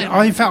time.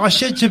 I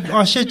said to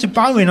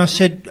Bowen,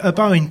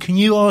 Bowen, can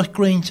you ask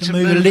Green to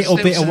move a little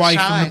bit away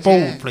from the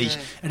ball, please?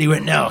 Yeah. And he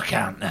went, no, I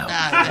can't now.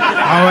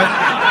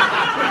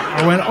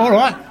 I went, all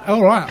right,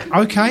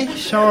 okay.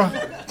 So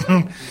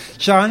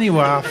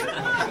anyway,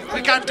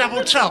 we go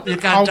double top.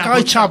 I'll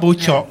go double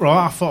top,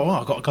 right? I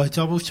thought, I've got to go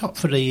double top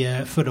for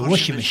the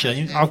washing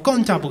machine. Yeah. I've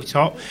gone double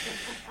top.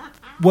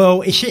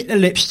 Well, it's hit the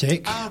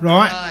lipstick,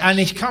 right? Gosh. And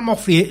it's come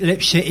off the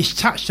lipstick. It's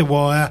touched the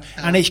wire,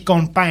 and it's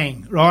gone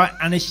bang, right?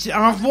 And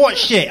I've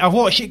watched it. I've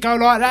watched it go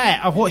like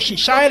that. I've watched it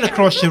sail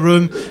across the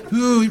room,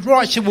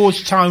 right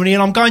towards Tony,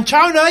 and I'm going,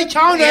 Tony, like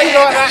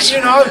that,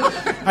 you know.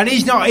 And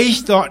he's not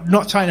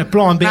taking a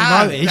blind bit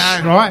of notice,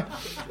 right?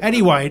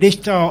 Anyway, this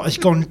dart has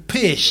gone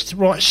pierced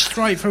right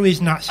straight through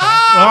his nuts.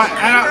 Right?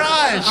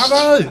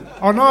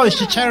 I know, it's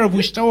a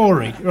terrible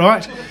story,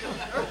 right?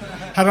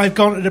 And they've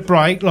gone to the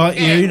break like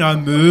you know,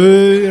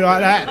 moo like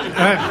that.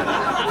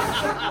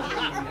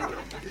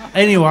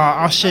 Anyway,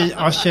 I said,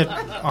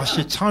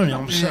 Tony,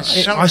 I'm so.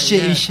 I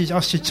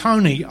said,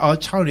 Tony,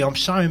 I'm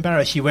so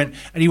embarrassed. He went,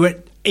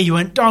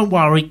 don't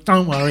worry.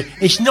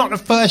 It's not the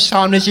first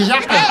time this has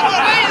happened.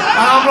 And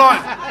I'm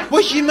like,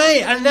 what do you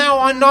mean? And now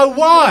I know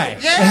why.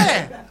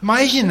 Yeah.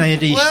 Amazingly,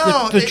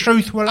 the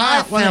truth will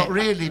out. I felt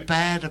really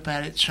bad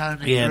about it,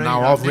 Tony. Yeah,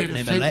 no, I've written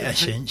him a letter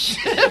since.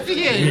 Have you?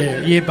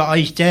 Yeah, but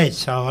he's dead,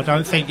 so I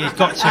don't think he's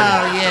got to.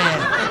 Oh,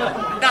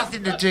 yeah.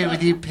 Nothing to do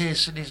with you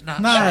piercing his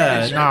nuts. No.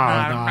 I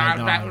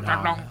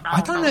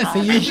don't know if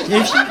he is.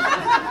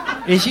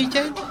 Is he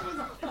dead?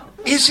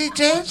 Is he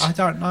dead? I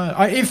don't know.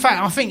 In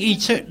fact, I think he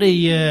took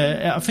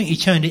I think he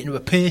turned it into a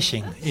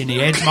piercing in the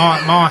head.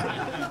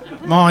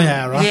 My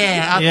arrow.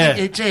 Yeah, I think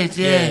it did,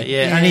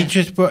 yeah. And he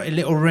just put a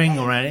little ring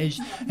around it,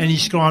 and he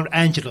scribed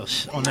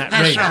Angelus on that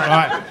ring.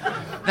 Right.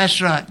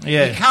 That's right.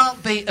 Yeah. You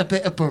can't beat a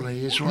bit of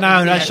bully, is what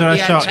that's right.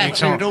 He had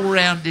tattooed all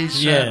round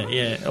his...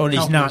 on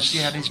his nuts.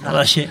 Yeah, on his nuts. Well,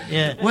 that's it,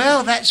 yeah.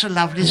 Well, that's a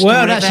lovely story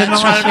about Tony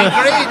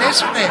Green,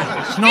 isn't it?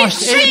 It's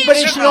nice, but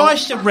it's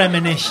nice to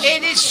reminisce.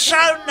 It is so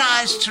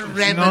nice to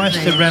reminisce.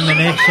 Nice to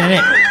reminisce, isn't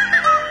it?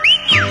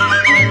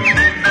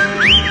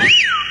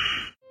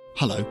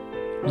 Hello.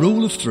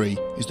 Rule of Three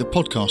is the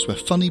podcast where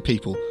funny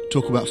people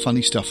talk about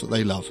funny stuff that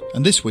they love.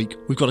 And this week,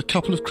 we've got a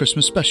couple of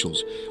Christmas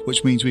specials,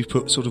 which means we've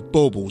put sort of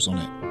baubles on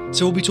it.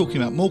 So we'll be talking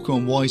about Morecambe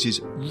and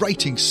Wise's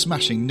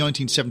rating-smashing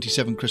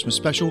 1977 Christmas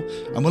special,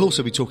 and we'll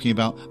also be talking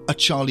about A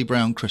Charlie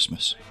Brown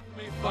Christmas.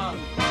 Bring me fun,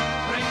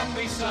 bring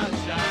me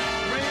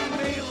sunshine, bring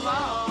me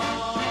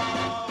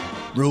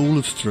love. Rule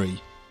of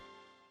Three.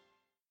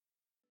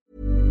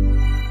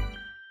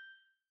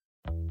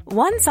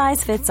 One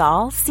size fits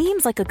all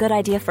seems like a good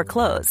idea for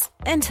clothes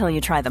until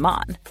you try them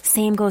on.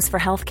 Same goes for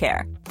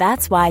healthcare.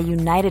 That's why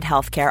United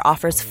Healthcare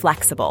offers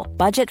flexible,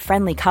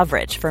 budget-friendly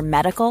coverage for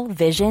medical,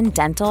 vision,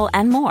 dental,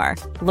 and more.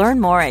 Learn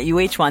more at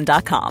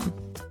uh1.com.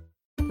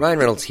 Ryan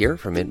Reynolds here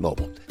from Mint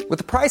Mobile. With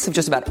the price of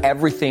just about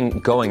everything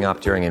going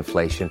up during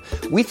inflation,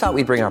 we thought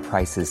we'd bring our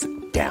prices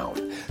down.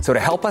 So to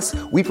help us,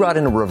 we brought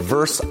in a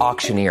reverse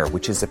auctioneer,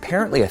 which is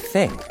apparently a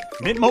thing.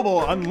 Mint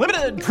Mobile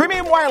Unlimited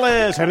Premium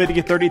Wireless. How to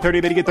get 30,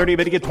 30, bit to get 30,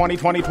 bit to get 20,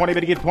 20, 20,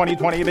 bit to get 20,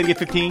 20, bit to get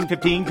 15,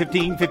 15,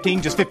 15,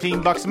 15, just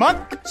 $15 a month?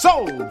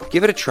 Sold!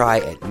 Give it a try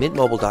at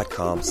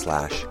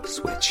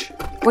mintmobile.com/switch.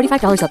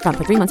 $45 up front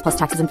for 3 months plus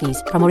taxes and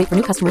fees. Promo rate for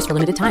new customers for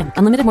limited time.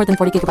 Unlimited more than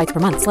 40 gigabytes per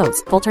month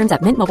slows. Full terms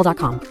at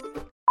mintmobile.com.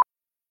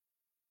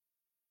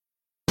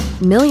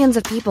 Millions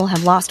of people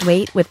have lost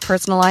weight with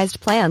personalized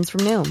plans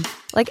from Noom.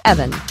 Like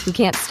Evan, who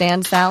can't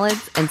stand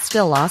salads and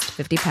still lost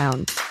 50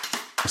 pounds.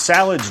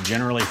 Salads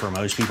generally for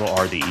most people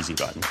are the easy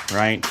button,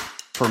 right?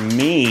 For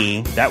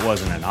me, that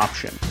wasn't an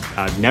option.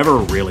 I never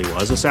really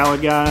was a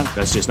salad guy.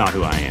 That's just not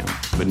who I am.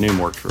 But Noom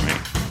worked for me.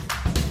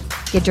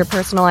 Get your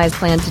personalized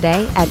plan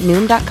today at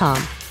Noom.com.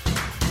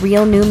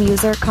 Real Noom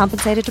user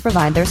compensated to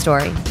provide their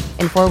story.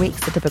 In 4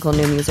 weeks, the typical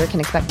Noom user can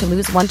expect to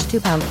lose 1 to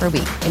 2 pounds per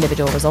week.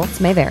 Individual results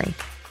may vary.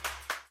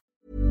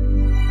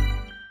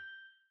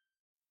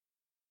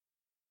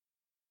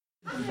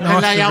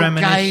 Nice to old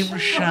reminisce. game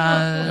shows.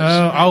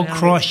 Oh,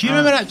 Christ. You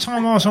remember that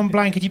time I was on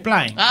Blankety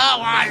Blank? Oh,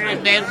 I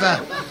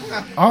remember.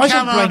 I was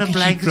Come on on,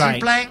 Blankety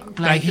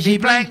blankety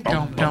blank,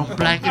 dum dum,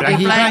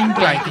 blankety blank,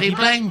 blankety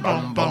blank,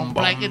 bum bum,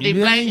 blankety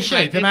blank,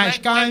 Shoot, the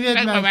match going, the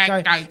match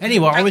going. blank.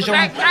 Anyway, I was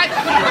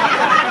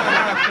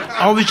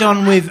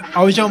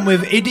on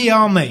with Idi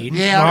Amin,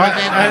 Yeah, right,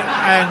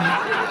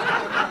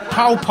 and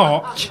Pol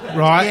Pot,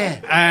 right, Yeah.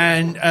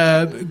 and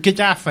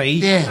Gaddafi,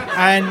 Yeah.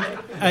 and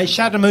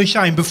Saddam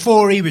Hussein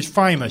before he was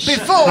famous.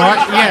 Before?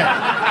 right?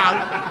 Yeah.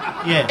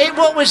 Yeah.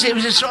 What was it? It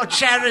was a sort of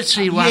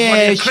charity one. Yeah,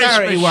 wasn't it?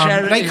 charity Christmas one.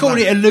 charity They called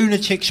it a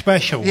lunatic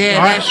special. Yeah,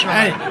 right? that's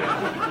right.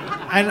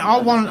 And I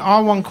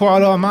won quite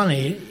a lot of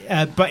money,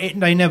 but it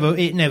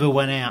never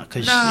went out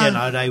because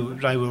they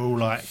were all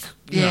like,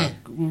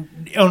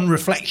 on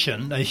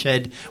reflection, they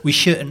said we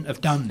shouldn't have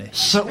done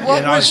this. But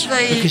what was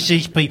because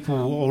these people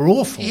are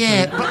awful.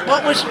 Yeah, but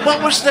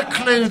what was the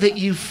clue that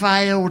you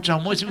failed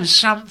on? It was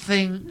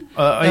something.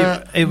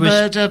 It was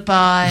murder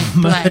by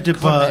murder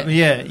blank, by wasn't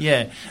it?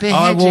 yeah. Beheaded,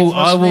 I will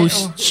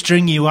wasn't it?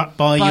 string you up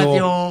by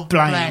your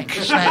blank.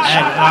 That's like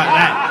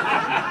that.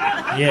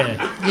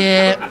 Yeah.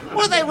 Yeah.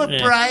 Well, they were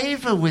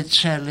braver with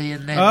telly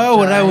and then. Oh,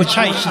 well, they were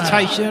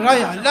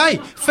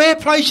fair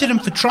play to them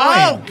for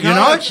trying. Oh, God, you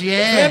know?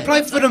 yeah. Fair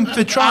play for them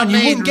for trying. You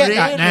wouldn't get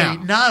that now.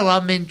 No, I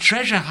mean,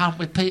 Treasure Hunt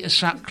with Peter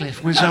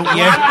Sutcliffe was a wonderful.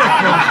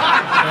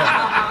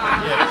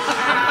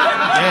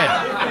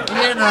 Yeah.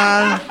 You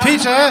know.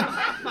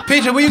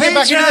 Peter, will you get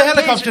back into the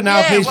helicopter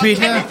now, please,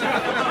 Peter?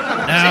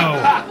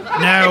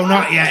 No,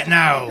 not yet.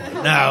 No.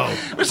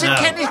 Was it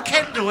Kenneth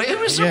Kendall? Who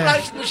was the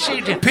bloke in the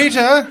studio?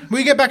 Peter, will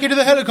you get back into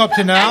the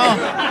helicopter now?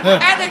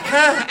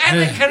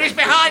 Annika, he's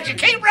behind you.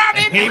 Keep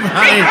running. Keep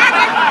running.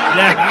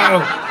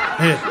 No.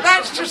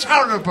 That's just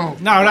horrible.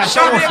 No, that's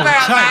Sorry awful.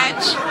 about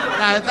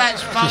that. No,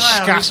 that's vile.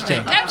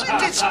 Disgusting. That's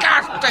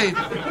disgusting.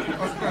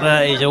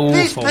 That is awful.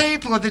 These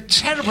people, they're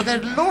terrible.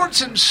 They're lords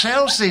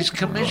themselves, these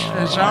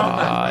commissioners, aren't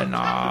they? I know.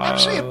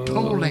 Absolutely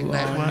appalling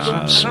that was.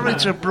 I'm sorry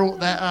to have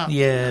brought that up.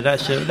 Yeah, that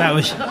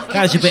was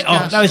a bit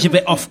off. That was a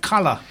bit off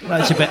colour. That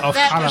was a bit off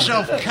colour. That was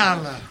off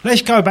colour.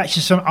 Let's go back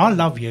to some. I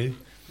love you.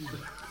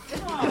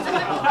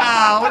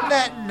 Oh, isn't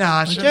that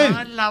nice? I do.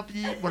 I love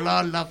you. Well,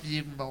 I love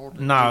you more.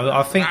 No,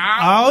 I think.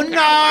 Oh no!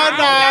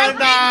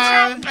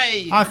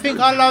 I think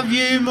I love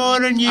you more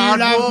than you I'd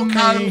love me.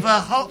 walk over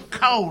hot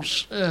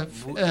coals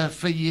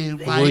for you,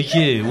 mate. Would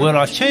you? Well,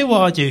 I'll tell you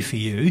what I do for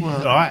you.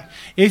 What? Right?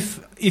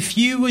 If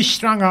you were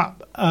strung up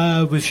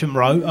with some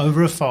rope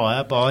over a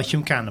fire by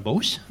some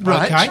cannibals,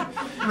 Right. okay,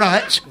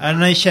 Right.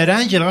 and they said,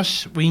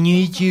 Angelos, we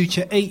need you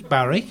to eat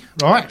Barry,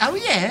 right? Oh,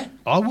 yeah.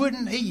 I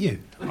wouldn't eat you.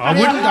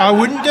 I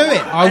wouldn't do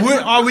it.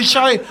 I would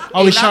say,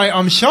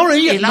 I'm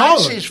sorry. He no.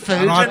 likes his food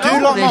And I and do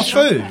all like my this.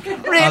 food.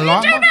 Really? I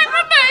like Do my- that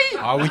for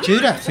me? I would do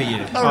that for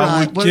you. All I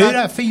right, would well, do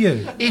that for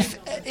you. If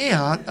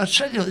I'll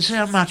tell you, this is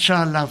how much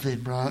I love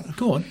him, right?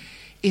 Go on.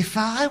 If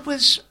I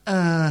was,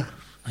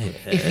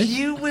 if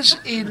you was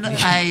in a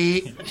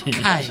cave,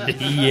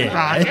 Yeah.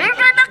 right? You're in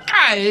a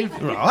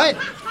cave, Right.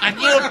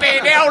 and you're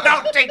being held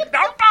up,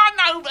 not by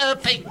no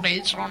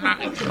pygmies or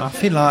nothing. I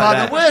feel like By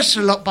that. the worst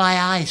of lot, by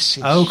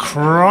ISIS. Oh,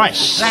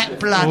 Christ. That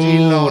bloody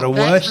Ooh, lot. the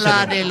That worst of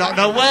bloody them. lot.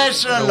 The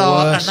worst of the The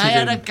lot. And worst they of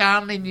had a them.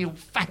 gun in your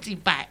fatty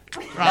back.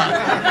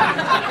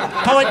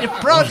 Right.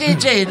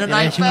 Prodded in and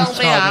Yeah, they she must belled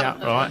me tie me up.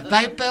 up, right.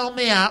 They belled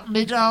me up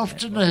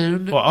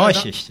mid-afternoon. What,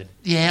 ISIS then?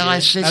 Yeah,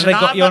 ISIS. Have they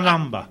and got I'm your a-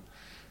 number?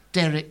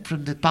 Derek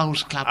from the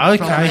Bowls Club. Okay,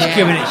 from he's there.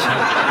 giving it to you.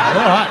 All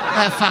right.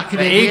 That fucking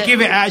He'd idiot.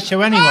 give it out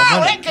to anyone, Oh,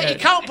 wouldn't you he?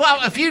 can't put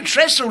up a few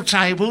trestle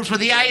tables for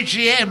the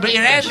AGM, but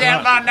you hand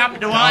out right. my number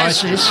to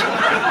Nice. ISIS.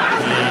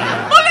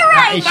 Yeah. Well, all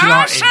right, is mate,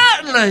 like him.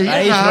 certainly.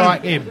 That you is know.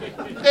 like him.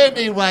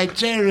 Anyway,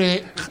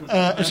 Derek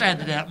has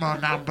handed out my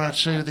number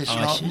to this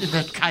lot ISIS. in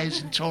the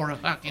K's and Tora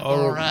fucking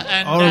Horrible, Bora.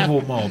 And,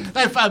 horrible mob.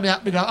 They phoned me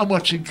up, I'm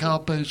watching Carl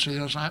Booty.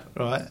 I was like,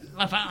 Right.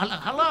 I thought,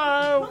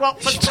 hello,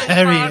 Rockford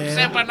Barry,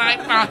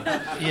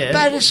 2579. Yeah.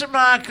 Barry St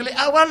Michael.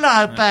 Oh,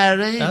 hello,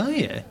 Barry. Oh,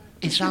 yeah.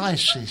 It's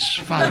ISIS.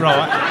 Phone.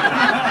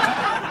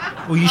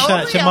 Right. Well, you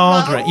say it to yeah,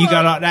 Margaret. well, You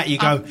go like that. You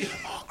go,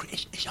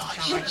 Margaret, it's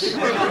ISIS.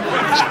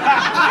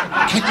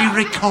 Can you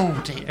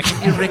record it?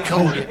 Can you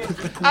record it?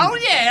 Oh,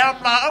 yeah.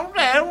 I'm like, oh,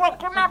 yeah, what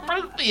can I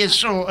do for you,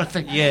 sort of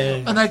thing.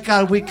 Yeah. And they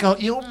go, we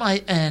got your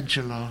mate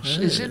Angelos.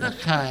 He's in a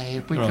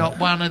cave. We Right. got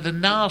one of the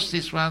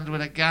nastiest ones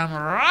with a gun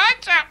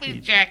right up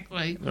with Jack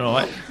Lee.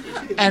 right.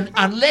 And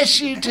unless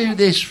you do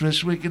this for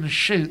us, we're going to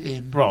shoot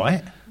him.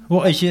 Right.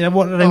 What is it?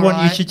 What do they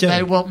want you to do?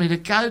 They want me to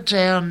go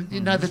down,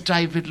 you know, the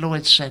David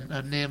Lloyd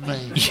Centre near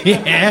me.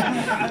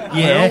 Yeah.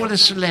 Where all the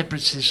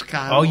celebrities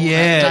go. Oh,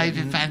 yeah.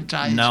 David Van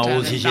Dyke.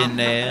 Knowles is in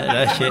there.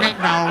 That's it. Nick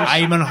Knowles.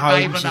 Eamon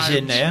Holmes is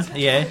in there.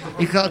 Yeah.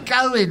 You've got to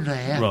go in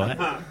there. Right.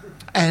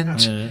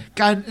 And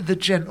go into the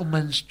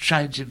gentleman's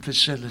changing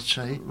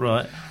facility.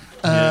 Right.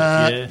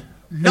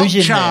 Not Who's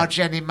in charge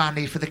any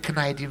money for the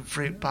Canadian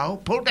fruit bowl.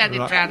 Pull down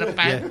your trouser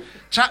bag,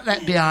 tuck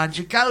that behind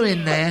you, go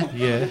in there,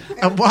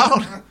 and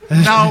while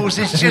Knowles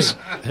is just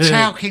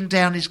talking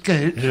down his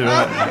goot, go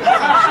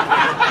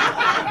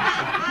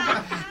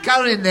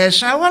in there,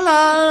 say,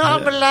 hello,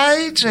 I'm a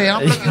lady,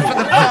 I'm looking for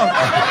the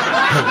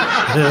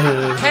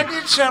bugs. Can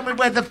you tell me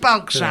where the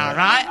bugs are,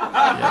 right?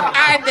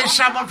 And there's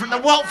someone from the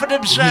Watford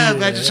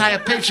Observer to take a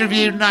picture of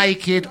you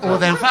naked, or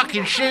they'll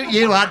fucking shoot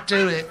you, I'd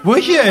do it.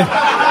 Would you?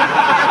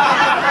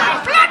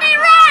 Bloody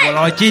right! Well,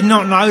 I did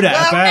not know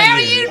that about now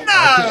you. you know.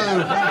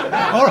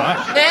 All right.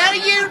 Now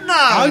you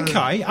know.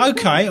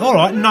 Okay, all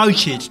right,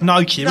 noted. Well,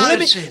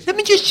 let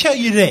me just tell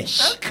you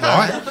this,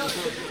 right?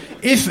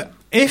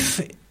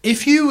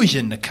 If you was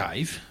in the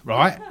cave,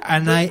 right,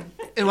 and they...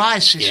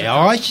 ISIS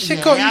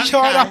have got you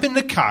tied up in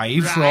the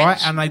cave, right,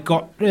 and they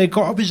got a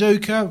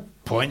bazooka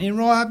pointing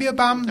right up your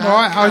bum,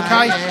 right,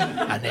 okay,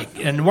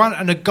 and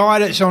the guy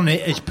that's on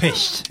it is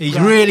pissed. He's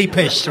really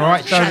pissed,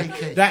 right, so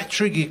that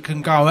trigger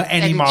can go at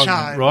any moment,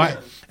 time, right.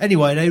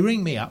 Anyway, they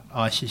ring me up,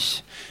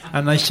 ISIS,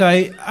 and they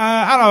say,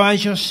 hello,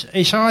 Angels,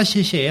 it's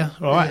ISIS here,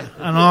 right,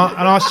 and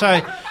I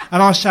say,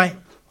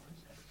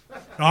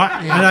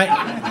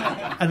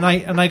 right,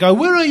 and they go,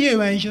 where are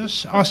you,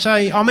 Angels? I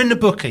say, I'm in the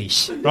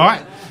bookies,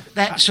 right.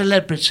 That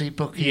celebrity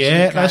bookies.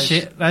 Yeah, that's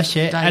it.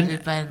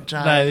 David Van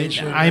Dyke.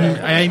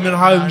 Eamon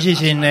Holmes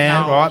is in there,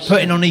 right,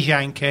 putting on his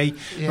Yankee,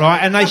 right,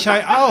 and they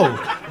say, oh,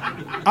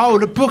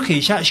 the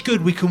bookies, that's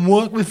good, we can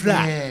work with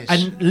that. Yes.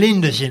 And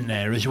Linda's in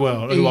there as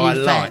well, who I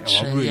like.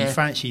 I really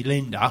fancy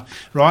Linda.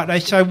 Right,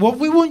 they say, what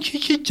we want you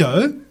to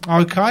do,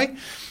 okay,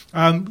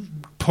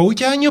 pull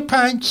down your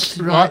pants,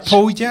 right,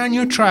 pull down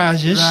your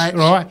trousers,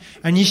 right,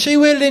 and you see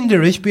where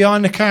Linda is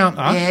behind the counter,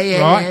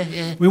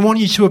 right? We want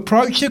you to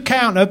approach the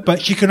counter,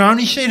 but you can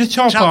only see the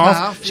top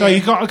half, so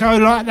you've got to go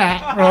like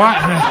that,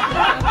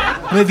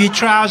 right, with your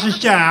trousers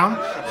down,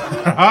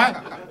 right?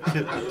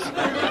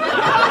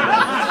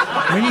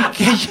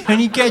 When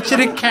you get to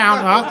the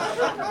counter,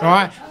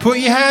 right, put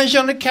your hands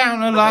on the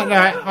counter like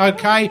that,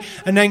 okay,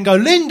 and then go,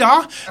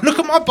 Linda, look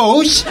at my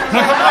balls, like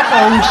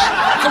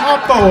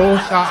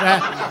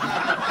that.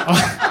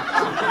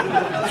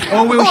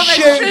 Or we'll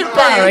shoot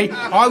Barry.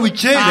 I would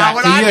do that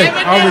to you.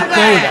 I would do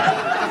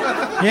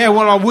that. Yeah,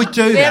 well, I would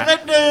do that.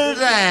 Never do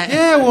that.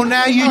 Yeah, well,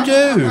 now you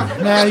do.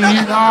 Now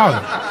you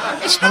know.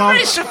 It's not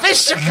very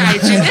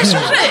sophisticated, this is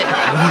it?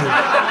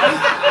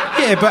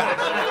 Yeah, but...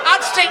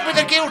 I'd stick with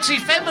a guilty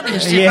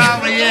feminist if I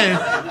were you.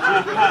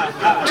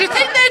 Do you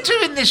think they're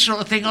doing this sort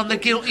of thing on the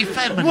guilty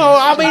feminist? Well,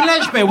 I mean,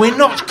 let's be, we're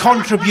not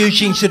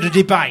contributing to the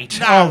debate,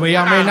 are we?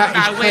 I mean, that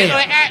is clear.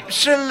 We're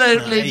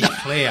absolutely not. That is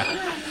clear.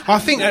 I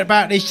think that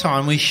about this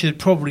time we should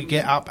probably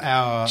get up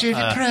our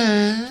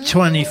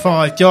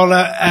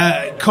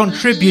 $25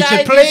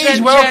 contributor.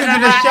 Please welcome to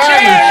the show.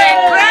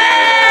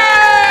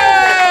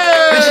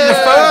 This is a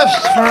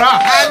first for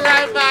us.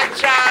 Hello, my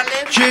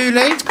darling.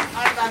 Julie.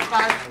 Hello,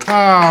 bye.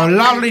 Oh,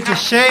 lovely to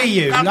see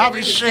you.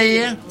 Lovely to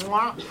see you.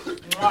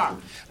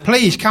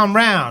 Please come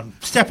round.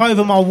 Step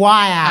over my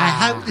wire. I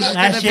hope this is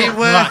going to be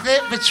worth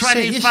it for 25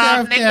 Sit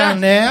yourself down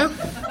there.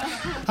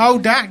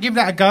 Hold that. Give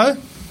that a go.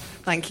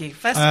 Thank you.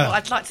 First of all,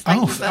 I'd like to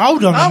thank you for...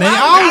 Hold on a minute.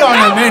 Hold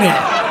on a minute.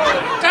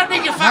 Don't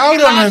need your fucking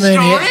life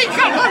story.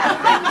 Come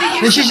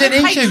on. This is an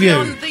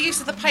interview. The use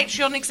of the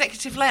Patreon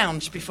Executive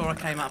Lounge before I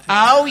came up here.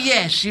 Oh,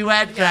 yes, you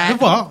had that.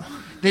 The what?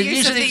 The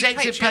use of the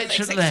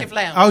Executive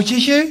Lounge. Oh,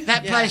 did you?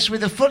 That place with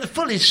the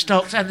fully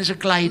stocked and there's a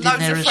glade in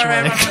there as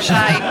well.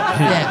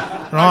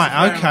 Yeah.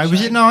 Right, okay.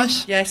 Was it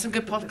nice? Yeah, some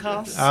good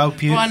podcasts. Oh,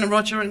 beautiful. Brian and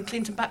Roger and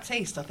Clinton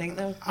Baptiste, I think.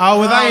 Were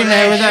they in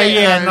there? Were they?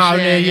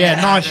 Yeah,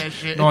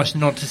 nice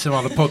nod to some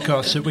other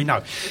podcasts that we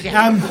know.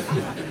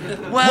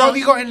 What have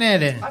you got in there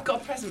then? I've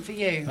got a present for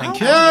you. Thank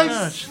you.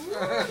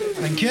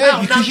 Thank you.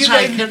 Oh, not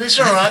taken, it's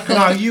all right.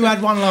 No, you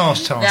had one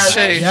last time.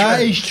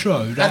 That is true.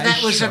 And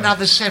that was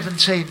another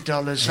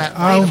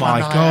 $17. Oh my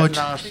God!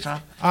 Last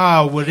time.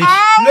 Oh, well, look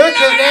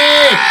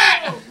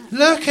at this!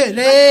 Look at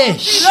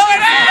this! Look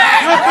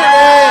at this!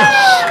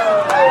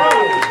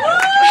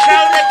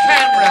 Show the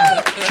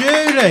camera,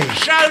 Julie.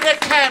 Show the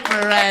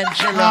camera,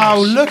 Angela.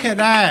 Oh, look at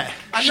that!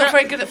 I'm not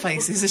very good at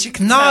faces, as you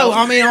can tell. No,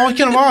 I mean, I was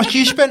going to ask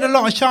you. Spent a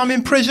lot of time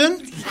in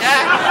prison.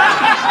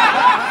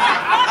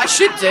 I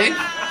should do.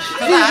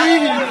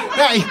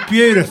 That is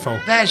beautiful.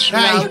 That is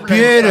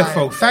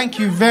beautiful. Right. Thank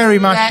you very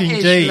much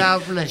indeed. That is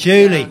lovely.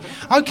 Julie.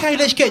 Okay,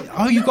 let's get...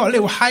 Oh, you've got a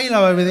little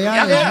halo over the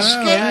eye. Let's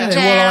get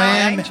down.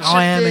 Well,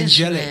 I am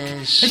angelic.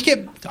 Let's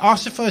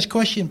ask the first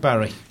question,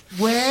 Barry.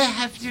 Where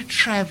have you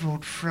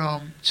travelled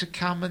from to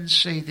come and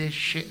see this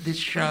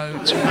show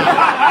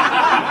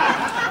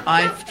tonight?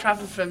 I've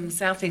travelled from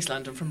South East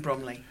London, from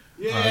Bromley.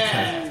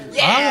 Okay.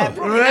 Yeah,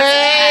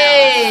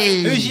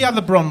 Ray! Who's the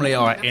other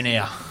Bromleyite in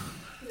here?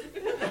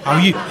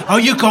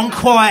 You gone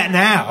quiet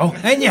now,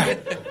 ain't you?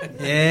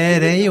 Yeah,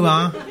 there you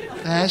are.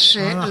 That's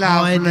it, Hi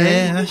lovely.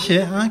 there, that's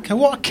it. Okay,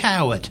 what a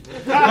coward.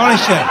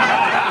 Honestly.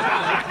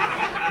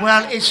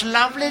 Well, it's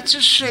lovely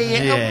to see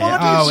you. Yeah. And what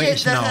Oh, is it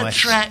it's that nice.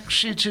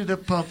 attracts you to the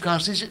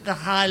podcast? Is it the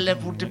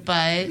high-level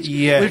debate?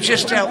 Yeah. We've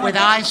just dealt with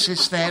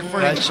ISIS there,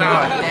 for That's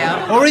example.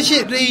 right. Or is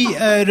it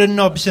the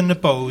knobs and the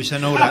balls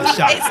and all that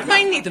stuff? It's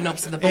mainly the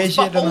knobs and the balls, Is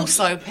but it the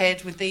also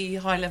paired with the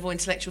high-level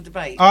intellectual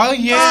debate. Oh,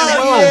 yeah.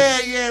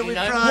 well, we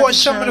What's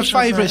some of the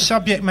favourite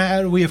subject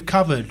matter we have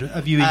covered?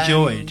 Have you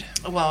enjoyed?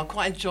 Well, I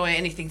quite enjoy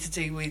anything to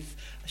do with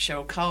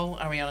Cheryl Cole,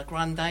 Ariana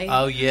Grande.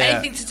 Oh, yeah.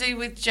 Anything to do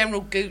with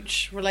general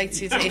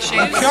Gooch-related issues.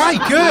 Okay,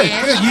 good.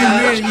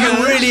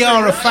 You really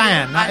are a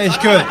fan. That is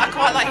good. I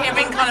quite like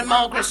hearing kind of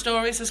Margaret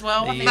stories as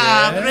well. I think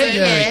Margaret, they're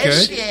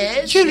yes, good.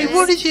 yes. Julie, yes.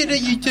 what is it that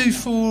you do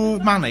for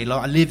money,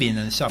 like a living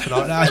and stuff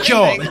like that? A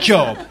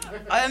job.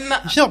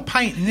 It's not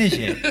painting, is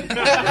it?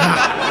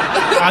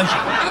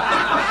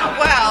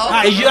 Well,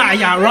 That is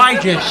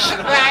outrageous.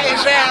 That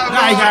is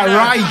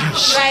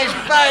outrageous. That is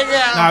bang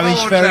out No, of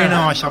it's order. very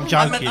nice. I'm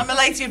joking. I'm a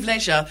lady of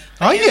leisure.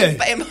 Are you?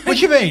 But What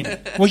do you mean?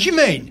 What do you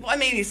mean? What I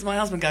mean is my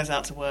husband goes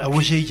out to work. What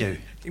does he do?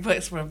 He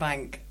works for a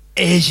bank.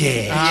 Is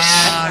it?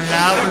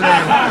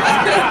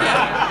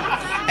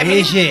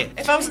 Is it?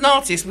 If I was an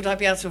artist, would I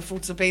be able to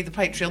afford to be the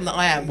Patreon that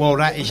I am? Well,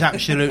 that is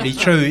absolutely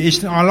true.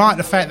 I like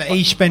the fact that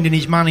he's spending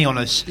his money on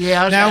us.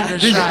 Yeah, I was now, going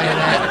to say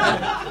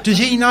that. Does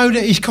he know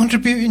that he's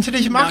contributing to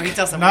this muck? No, he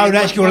doesn't. No,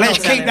 that's good. Let's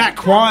keep that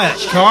quiet,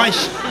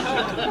 guys.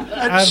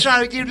 And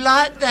so you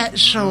like that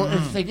sort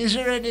of thing. Is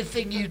there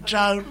anything you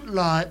don't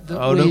like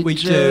that we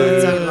do?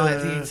 I don't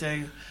like that you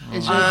do.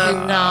 Is there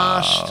anything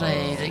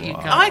nasty that you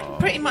can't? I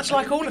pretty much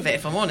like all of it,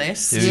 if I'm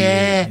honest.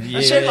 Yeah. I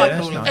do like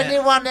all of it.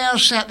 Anyone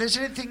else out there? Is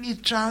there anything you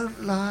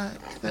don't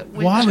like that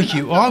we Why do? would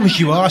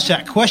you ask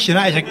that question?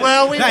 That is a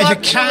we that is a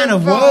want to can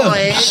of avoid,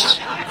 worms.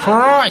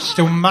 Christ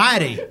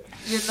Almighty.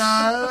 You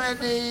know,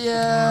 any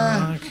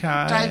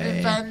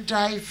David Van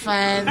Day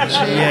fans?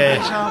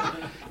 Yeah.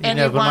 You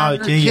never know,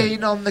 Anyone do you?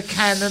 keen on the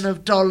canon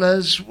of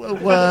dollars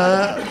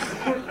were?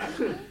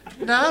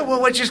 No,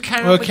 well, we'll just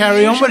carry on. We'll with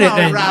carry the on with it usual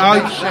then.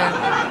 rubbish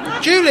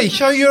then. Julie,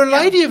 so you're a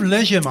lady of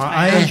leisure,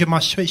 my angel, my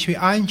sweet, sweet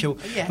angel.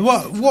 Yes.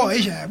 What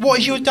is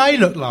your day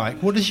look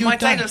like? What does your My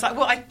day looks like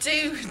what I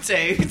do,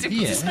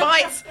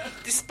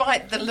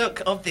 despite the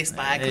look of this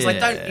bag, because I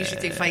don't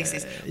usually do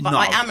faces, but No.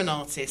 I am an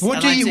artist. What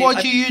and do I you-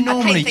 what do you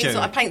normally do?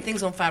 I paint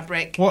things on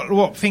fabric.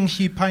 What things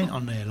do you paint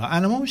on there? Like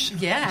animals?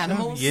 Yeah,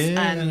 animals. Yeah, and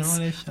animals.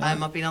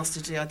 I've been asked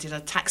to do. I did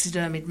a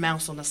taxidermied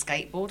mouse on a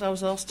skateboard. I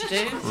was asked to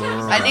do,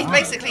 and it's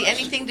basically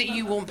anything that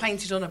you want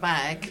painted on a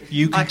bag.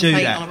 You can I do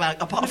paint that. on a bag,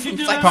 apart from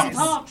faces.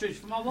 Partridge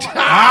for my wife.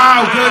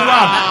 Oh,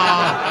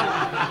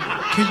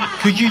 good one.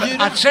 Could you do I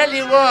that? tell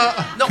you what,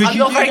 I'm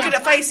not very good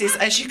at faces,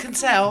 as you can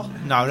tell.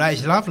 No, that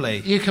is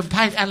lovely. you can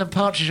paint Alan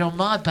Partridge on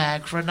my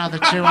bag for another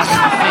 250.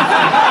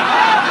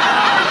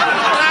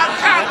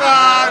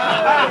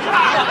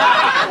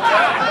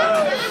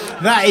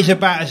 That is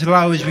about as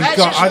low as we've That's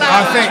got. as low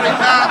I as think we've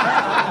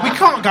got. we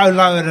can't go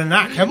lower than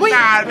that, can we? No,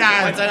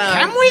 I don't know.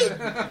 Can we?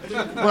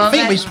 Well, I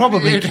think we that's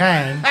probably beautiful.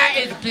 can. That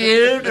is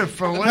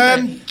beautiful.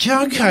 Isn't it?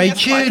 Okay,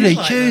 Julie.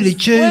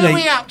 Where are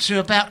we up to?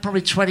 About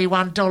probably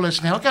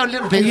 $21 now. I'll go a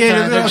little bit Yeah,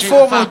 further. there's Jim,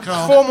 four fuck more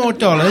off.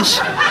 dollars.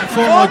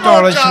 Four more more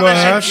dollars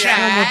dollars worth. a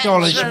chat. $4 more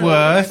worth,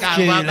 No, well,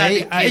 Julie.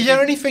 that'd be Is there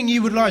anything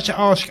you would like to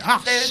ask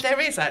us? There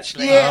is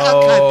actually. Yeah,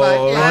 okay,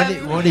 but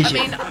yeah. What is I it?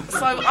 mean,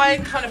 so I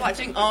kind of like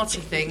doing arty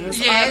things.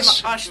 Yes.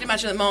 I should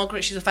imagine that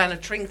Margaret, she's a fan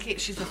of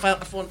trinkets. She's a fan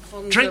of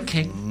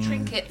Drinking?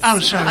 trinkets. Oh,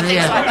 sorry, and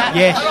things yeah. like that.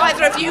 Yes. Are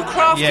either of you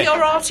crafty Yeah.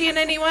 or arty in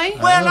any way?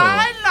 Well,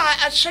 I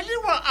tell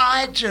you what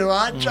I do.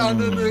 I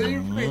done an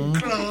evening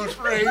class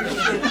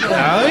recently.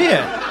 Oh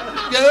yeah.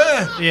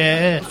 Yeah.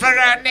 Yeah. For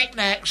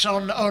knickknacks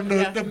on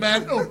the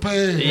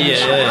mantelpiece.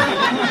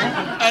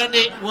 Yeah. And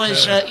it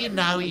was,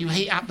 you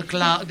heat up the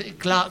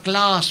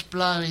glass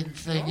blowing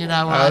thing,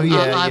 Oh,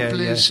 I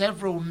blew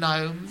several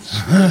gnomes.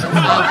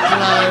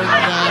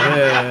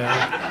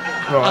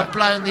 I've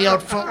blown the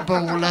odd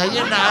footballer,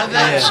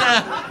 that's...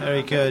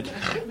 Very good.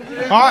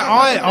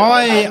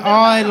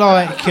 I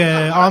like.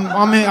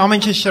 I'm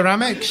into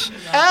ceramics,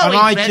 and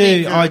I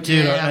do.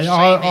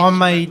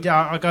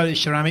 I go to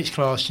ceramics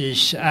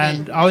classes,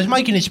 and I was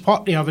making this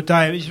pot the other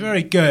day. It was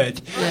very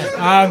good.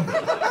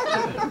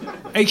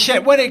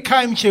 Except when it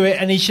came to it,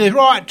 and he said,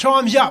 "Right,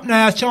 time's up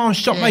now. Time to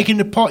stop making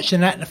the pots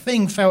and that." The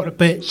thing fell to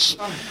bits.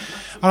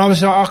 And I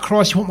was like, "Oh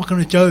Christ, what am I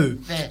going to do?"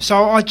 Yeah.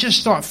 So I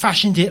just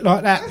fashioned it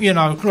like that,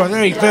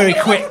 very, very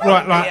quick,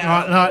 like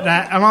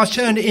that. And I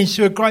turned it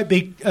into a great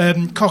big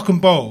cock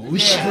and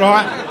balls,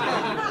 right?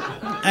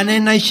 And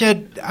then they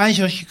said,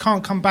 "Angel, you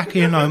can't come back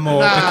here no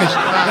more because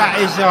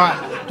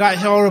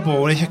that's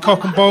horrible. It's a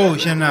cock and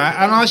balls and that."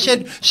 And I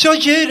said,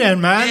 "Sod you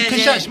then, man,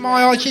 because that's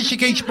my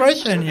artistic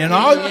expression,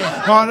 like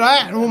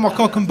that, all my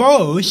cock and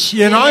balls,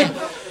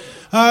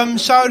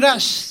 So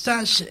that's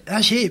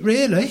it,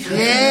 really. Yeah.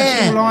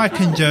 That's all I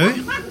can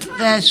do.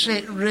 That's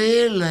it,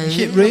 really. Is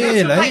it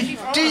really?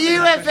 Do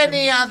you have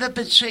any other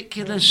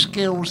particular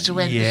skills to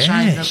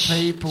entertain Yes. the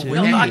people Do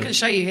with? you? I can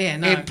show you here.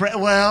 No. No,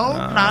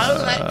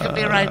 that could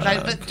be arranged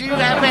later. But do you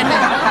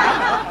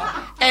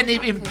have any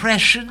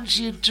impressions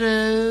you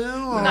do?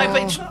 Or? No,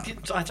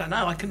 but I don't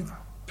know. I can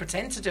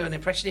pretend to do an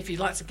impression if you'd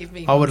like to give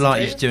me. I would one like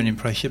to you to do an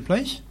impression,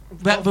 please.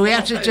 But we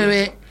have to do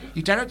it.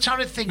 You don't have time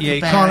to think Yeah, you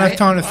about can't it. have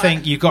time to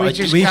think. You got to.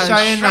 just We go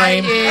say a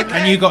straight name, in,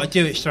 and you got to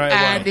do it straight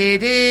and away.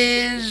 it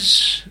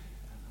is.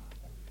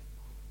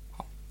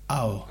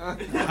 Oh,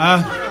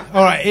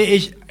 all right. It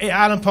is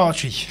Alan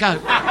Partridge. Go.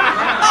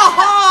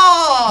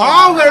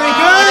 Oh, very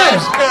good.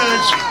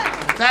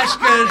 That's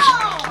good.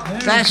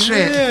 That's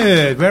it.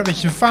 Good. We're having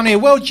some fun here.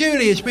 Well,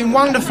 Julie, it's been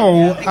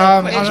wonderful.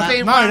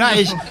 That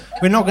is.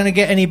 We're not going to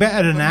get any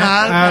better than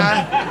that.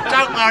 No.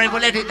 Don't worry,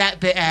 we'll edit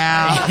that bit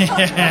out.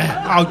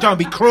 Yeah. Oh, don't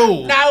be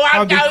cruel. No,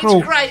 don't be it's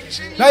cruel. great.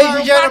 Ladies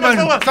and gentlemen,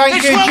 thank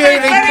you,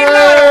 Julie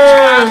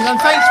Cruz, and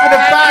thanks for the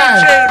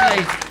bag.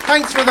 Julie.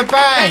 Thanks for the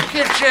bag. Thank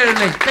you,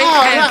 Julie.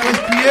 That was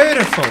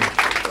beautiful.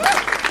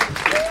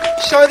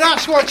 So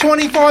that's what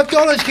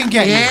 $25 can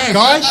get you,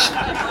 guys.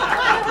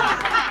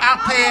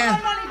 Up here.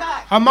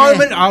 A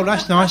moment. Oh,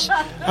 that's nice.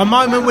 A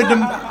moment with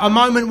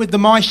the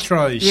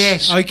maestros.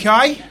 Yes.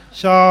 Okay.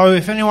 So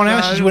if anyone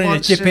else is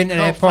willing to dip into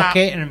their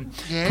pocket and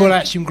pull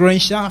out some green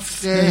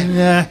stuff,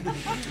 then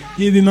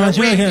you'll be much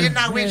welcome.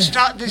 We've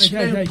started this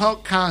new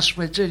podcast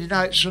we're doing.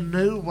 It's a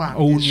new one.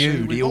 All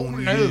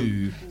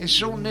new.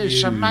 It's all new,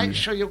 so make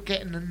sure you're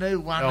getting the new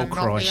one and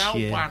not the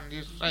old one,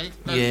 you see.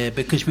 Yeah,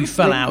 because we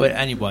fell out with it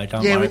anyway,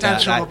 don't worry we about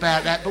don't talk that.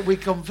 about that, but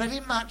we've gone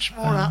very much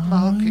more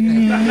upmarket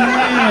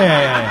now.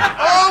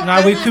 Yeah.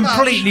 No, we've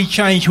completely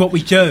changed what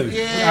we do.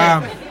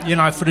 Yeah.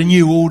 For the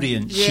new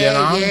audience,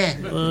 Yeah.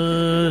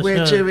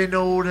 We're doing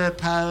all the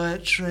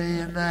poetry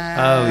and that.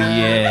 Oh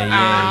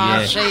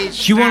yeah. See,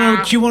 Do you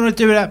want to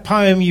do that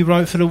poem you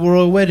wrote for the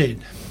royal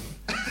wedding?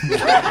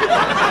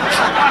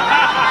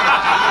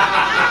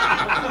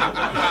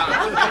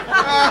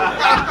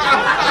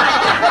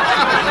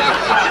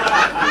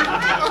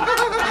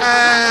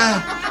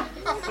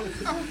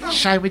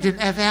 Shame we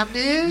didn't have our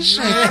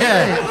music.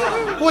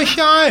 What a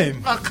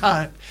shame. I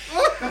can't.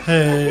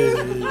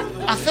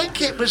 I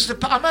think it was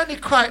I'm only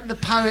quoting the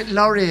poet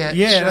laureate.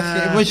 Yeah,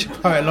 that's it. It was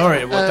poet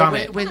laureate. What done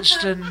it?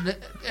 Winston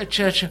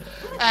Churchill,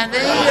 and he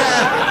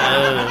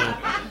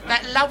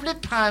that lovely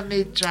poem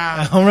he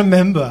done. I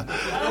remember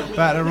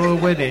about the royal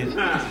wedding.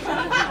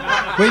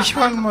 Which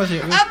one was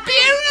it? A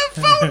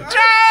beautiful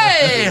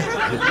day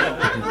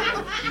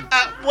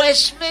at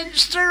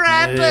Westminster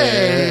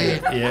Abbey.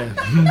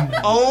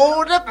 Yeah.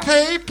 All the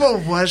people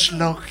was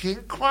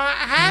looking quite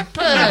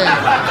happy.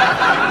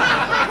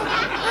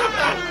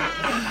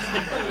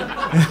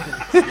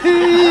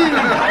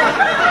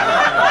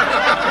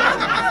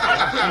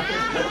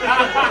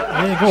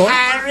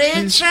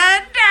 Harry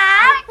turned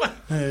up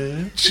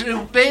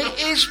to meet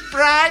his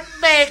bride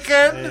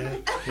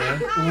Meghan.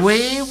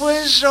 We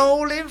was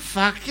all in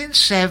fucking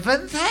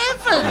seventh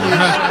heaven.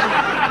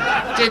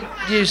 Didn't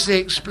use the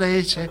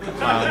expletive.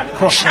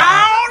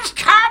 Charles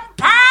come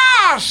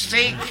past.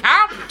 He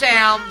come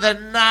down the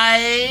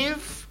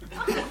nave.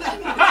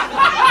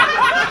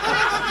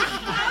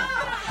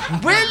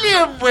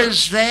 William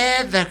was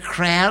there. The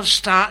crowd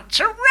start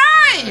to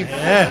rave.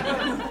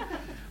 Yeah.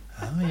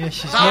 Oh,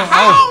 yes, the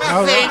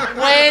whole thing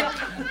went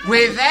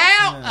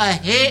without a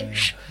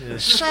hitch. Yeah.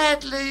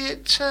 Sadly,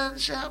 it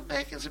turns out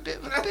Meghan's a bit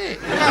of a bitch.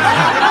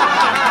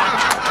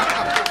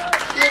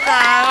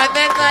 And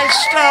then they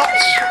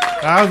stopped.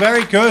 Oh,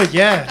 very good,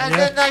 yeah. And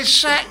then they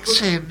sacked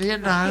him,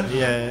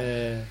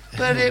 Yeah.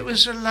 But it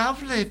was a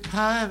lovely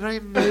poem, very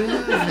moving.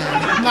 No,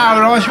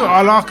 that's what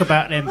I like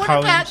about them poems. What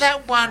about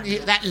that one,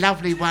 that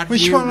lovely one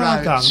Which you one wrote?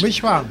 have I done?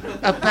 Which one?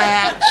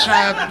 About,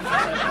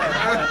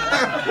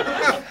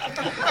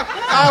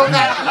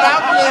 that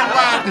lovely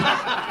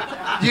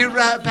one. You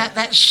wrote about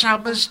that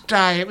summer's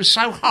day. It was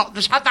so hot.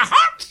 The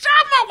hot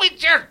summer we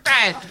just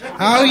had.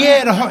 Oh,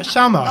 yeah, the hot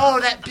summer. Oh,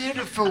 that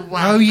beautiful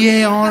one. Oh,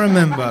 yeah, I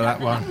remember that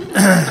one.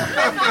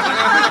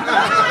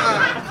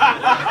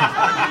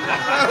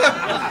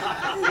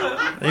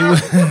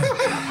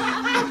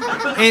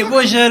 It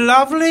was a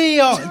lovely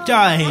hot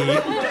day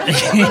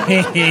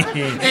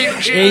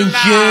in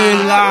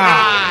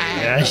July.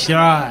 That's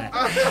right.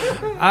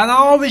 And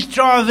I was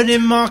driving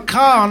in my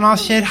car and I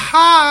said,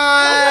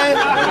 hi.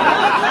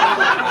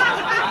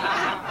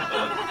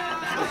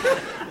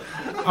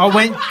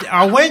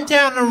 I went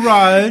down the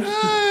road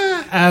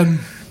and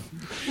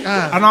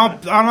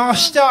I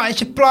started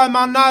to blow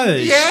my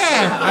nose.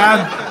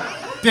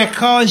 Yeah.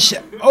 Because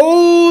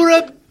all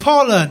the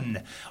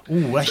pollen. Oh,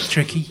 that's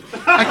tricky.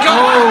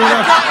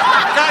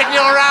 Got in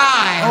your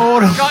eye.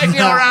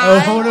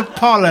 All the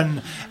pollen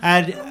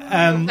had. You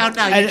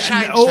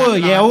changed all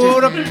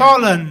that, the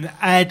pollen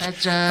had.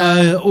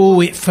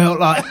 It felt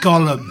like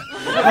Gollum.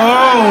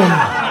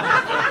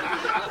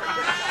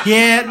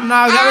 Yeah,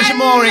 no, that was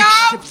more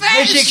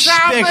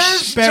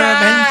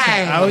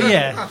experimental. Oh,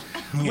 yeah.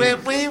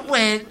 when we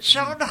went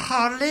on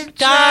holiday.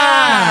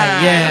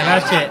 Yeah,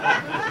 that's it.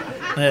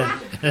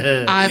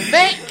 I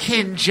met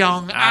Kim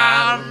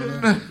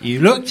Jong-un. You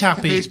looked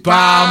up his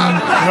bum.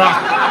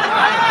 Right.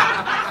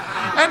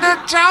 And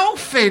a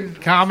dolphin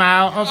Come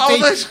out of Oh,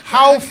 this that's-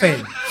 whole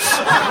thing.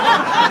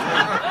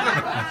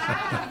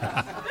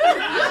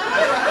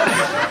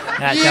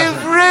 That You've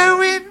doesn't-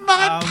 ruined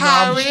my I'm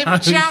poem sorry.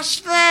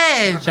 just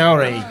then.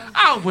 Sorry.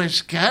 I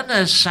was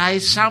gonna say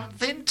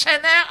something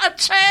 10 out of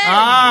 10.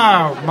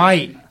 Oh,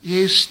 mate.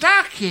 You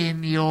stuck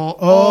in your...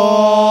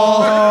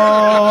 Oh.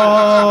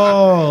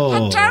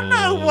 I don't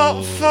know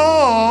what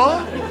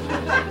for.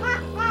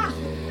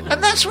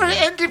 And that's where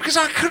it ended because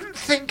I couldn't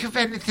think of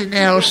anything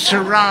else to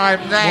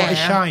rhyme there. What a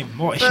shame.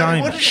 What a But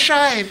shame. What a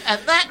shame.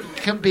 And that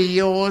can be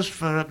yours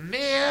for a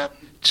mere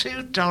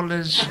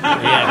 $2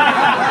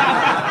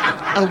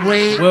 a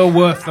week. Well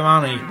worth the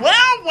money.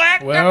 Well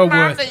worth Well the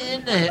worth. money,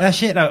 isn't it?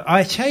 That's it, though.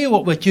 I tell you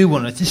what, we do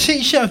want to sit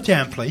yourself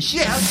down, please.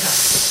 Yeah, okay.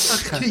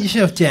 Sit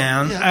yourself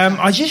down.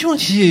 I just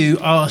wanted to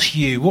ask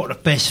you what the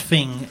best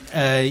thing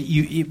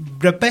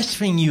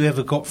you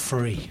ever got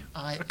free.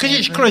 Because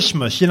it's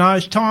Christmas, you know,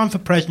 it's time for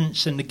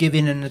presents and the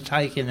giving and the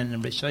taking and the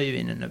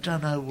receiving and the.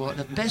 Don't know what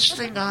the best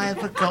thing I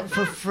ever got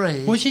for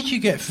free. What did you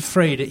get for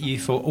free that you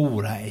thought,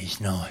 oh, that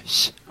is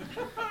nice?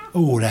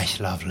 Oh, that's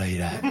lovely,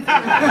 that.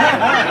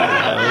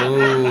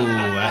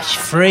 Oh, that's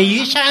free.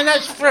 You saying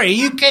that's free?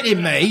 You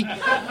kidding me?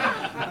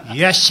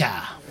 Yes, sir.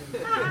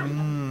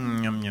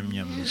 Yum, yum,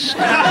 yum.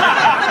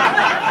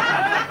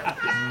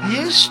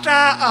 You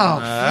start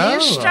off. Oh.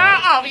 You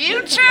start off.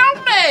 You tell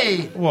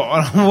me.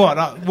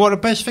 What the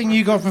best thing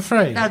you got for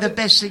free? No, the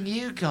best thing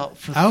you got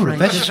for Oh, the free.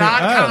 best 'cause thing- I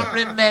can't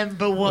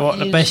remember what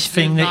the you best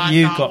thing that might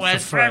you not got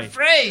for went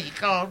free? free.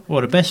 Go on.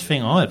 Well, the best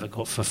thing I ever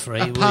got for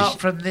free Apart was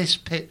from this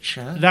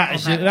picture.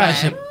 that's on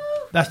that bag.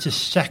 that's the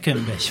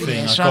second best thing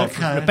Yes, I got.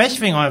 okay. The best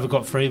thing I ever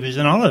got free was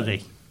an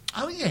holiday.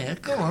 Oh, yeah,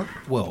 go on.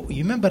 Well,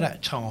 you remember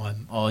that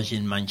time I was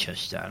in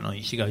Manchester and I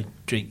used to go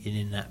drinking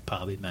in that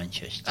pub in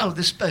Manchester? Oh,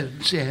 the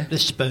spoons, yeah. The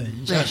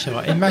Spoons, Yeah. that's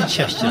right, in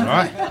Manchester,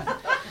 right?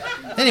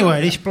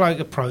 Anyway, this bloke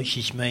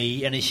approaches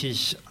me and he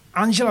says,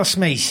 Angela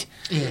Smith.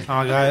 Yeah.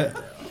 I go,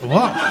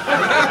 what?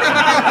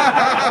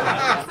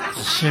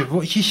 I said,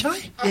 what did you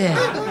say?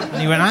 Yeah.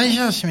 And he went,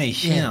 Angela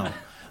Smith, you Yeah. know.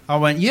 I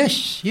went,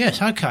 yes,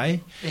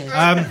 okay.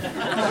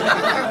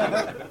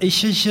 Yeah. He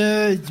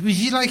says, would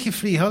you like a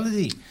free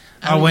holiday?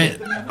 I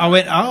went,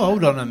 oh,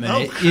 hold on a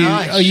minute. Oh,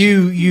 Christ.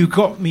 You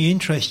got me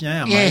interested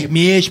now, mate. Yeah. My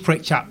ears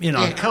pricked up, you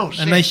know. Yeah, of course,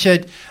 and yeah. they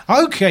said,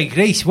 okay,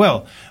 Grace,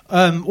 well,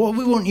 what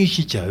we want you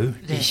to do,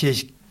 Yeah. he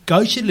says,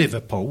 go to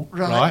Liverpool,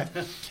 Right.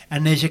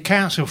 and there's a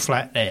council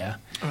flat there,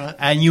 Right.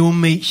 and you'll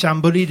meet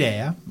somebody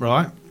there,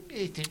 right?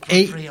 He did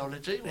a free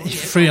holiday. Well, It's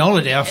yeah. free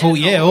holiday. I thought,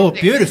 yeah, oh,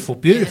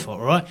 beautiful,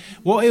 right?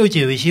 What he'll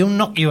do is he'll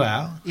knock you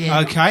out, Yeah.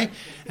 okay,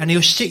 and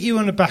he'll stick you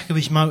on the back of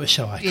his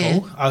motorcycle, Yeah.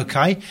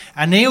 okay,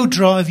 and he'll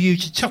drive you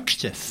to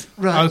Toxteth,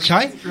 Right,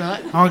 okay?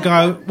 right. I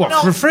go, what,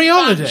 Not for a free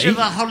holiday? much of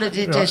a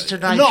holiday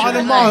destination. Not at the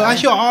are moment. they?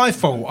 That's what I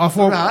thought. I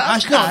thought Right,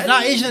 that's okay. not.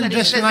 That isn't a And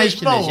he said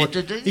destination. there's Is more, it?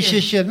 did he? He Yeah.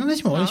 says, yeah, no,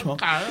 there's more. There's more.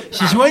 Okay. He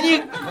says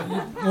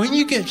when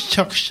you get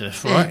to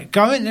Toxteth, right, Yeah.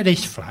 go into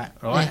this flat,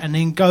 right, Yeah. and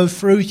then go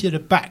through to the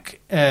back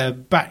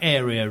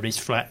area of this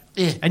flat,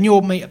 Yeah. and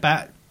you'll meet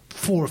about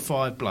 4 or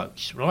 5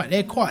 blokes, right?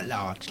 They're quite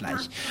large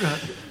lads.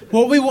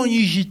 What they want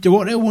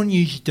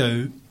you to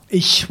do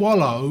is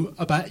swallow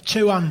about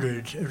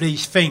 200 of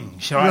these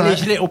things, right? Right.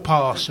 These little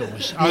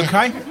parcels,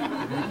 okay?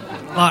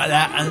 Like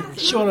that, and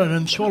swallow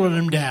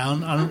them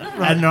down,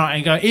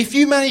 and go. If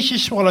you manage to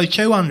swallow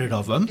 200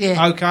 of them,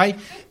 Yeah. okay,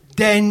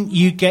 then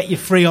you get your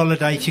free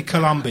holiday to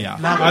Colombia,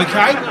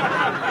 okay?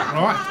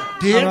 Right?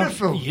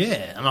 Beautiful.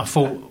 And I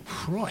thought,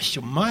 Christ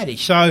almighty.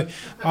 So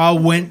I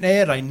went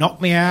there, they knocked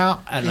me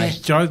out, and they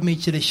drove me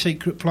to this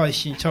secret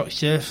place in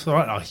Toxteth.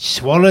 Right,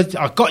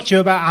 I got to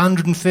about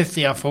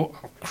 150. I thought,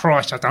 oh,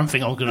 Christ, I don't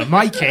think I'm going to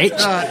make it.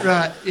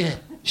 Right, yeah.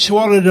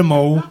 Swallowed them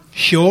all.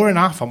 Sure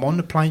enough, I'm on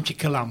the plane to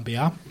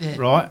Colombia. Yeah.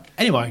 Right.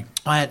 Anyway,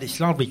 I had this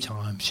lovely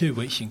time, 2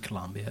 weeks in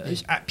Colombia. It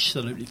was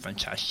absolutely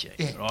fantastic.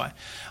 Yeah. Right.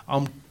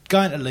 I'm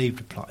going to leave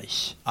the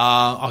place.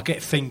 I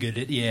get fingered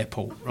at the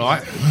airport.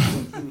 Right.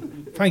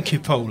 Thank you,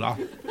 Paula.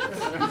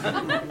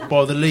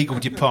 By the legal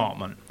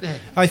department. Yeah.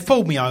 They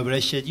pulled me over.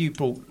 They said, you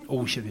brought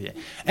all shit here.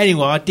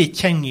 Anyway, I did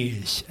 10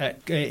 years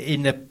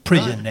in the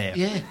prison there.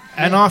 Yeah.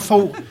 And I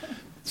thought,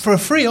 for a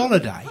free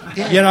holiday,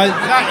 Yeah. you know,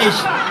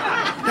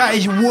 that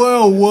is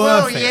well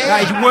worth it. yeah.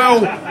 That is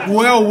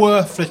well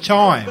worth the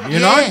time, you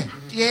know?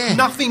 Yeah.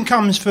 Nothing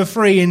comes for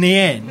free in the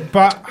end,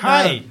 but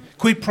hey,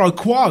 quid pro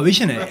quo,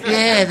 isn't it?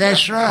 Yeah,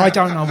 that's right. I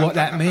don't know what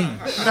that means.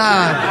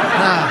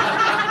 No.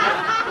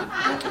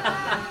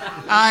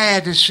 I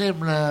had a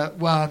similar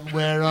one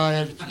where I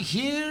had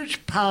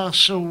huge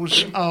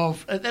parcels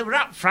of... they were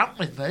up front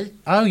with me.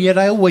 Oh, yeah,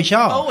 they always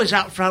are. Always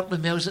up front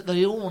with me. I was at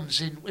the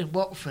Horns in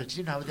Watford.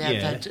 You know, they had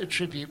Yeah. that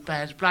tribute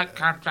bands. Black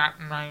Contract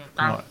and Right,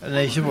 and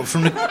they said, what,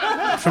 from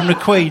the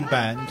Queen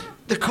band?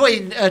 the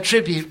Queen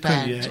tribute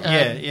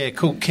band.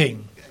 Called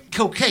King.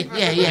 Called King,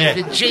 Yeah.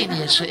 the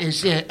genius it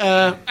is,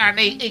 yeah. And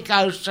he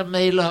goes to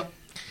me, look,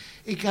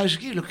 he goes,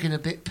 "You looking a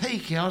bit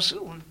peaky." I said,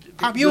 "Oh,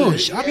 Up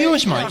yours,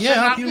 mate.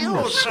 Yeah, up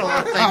yours. Sort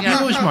of thing, Up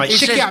yours, mate. He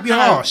Stick says, it up your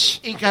no. arse.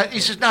 He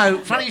says, "No,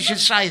 funny you should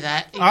say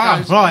that." He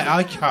goes,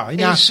 Right, okay.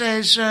 He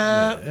says,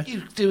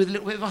 "You do with a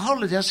little bit of a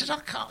holiday." I said, "I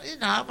can't,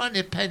 I'm only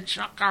a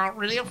pension, I can't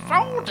really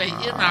afford it,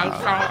 sort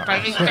of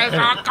thing." He goes,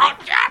 "I got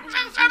just a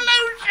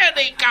solution,"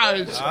 he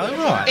goes.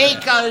 Oh, right. He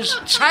goes,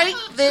 "Take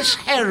this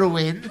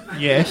heroin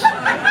Yes.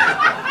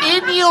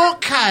 in your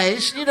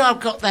case." I've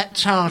got that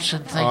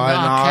tartan thing that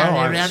I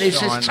carry around. He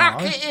says,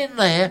 "Tuck it in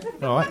there."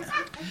 Right.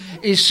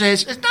 He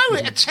says, "There's no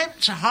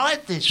attempt to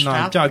hide this No,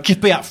 stuff." don't.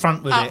 Just be up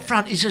front with it. Up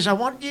front, he says, "I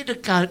want you to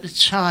go to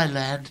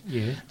Thailand."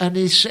 Yeah. And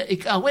he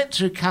said, I went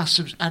through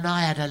customs and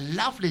I had a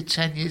lovely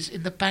 10 years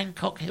in the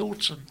Bangkok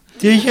Hilton.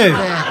 Did you?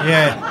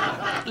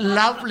 Yeah.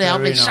 Lovely. I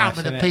Very mean, some nice,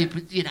 of the isn't it?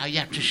 people, you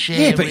have to share.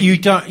 Yeah, but with. you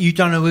don't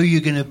know who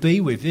you're going to be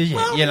with, is it?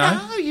 Well,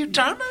 no, you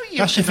don't know.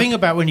 That's the thing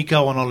about when you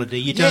go on holiday.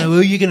 You don't know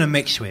who you're going to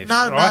mix with.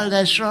 No, right? no,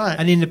 that's right.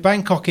 And in the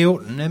Bangkok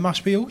Hilton, there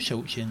must be all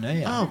sorts in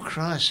there. Oh,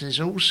 Christ, there's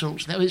all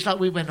sorts now. It's like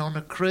we went on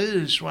a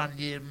cruise one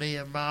year, me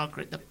and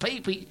Margaret. The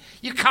people,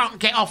 you can't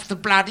get off the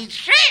bloody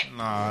ship.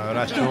 No,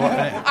 that's all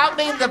right. I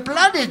mean, the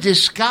bloody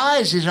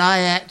disguises I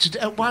had to do.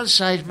 At one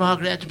stage,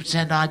 Margaret had to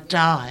pretend I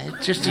died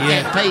just to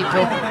get people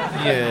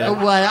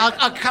away.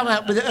 I come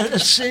out with a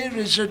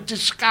series of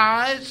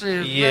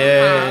disguises.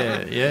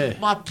 Yeah.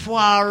 My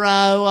Poirot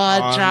I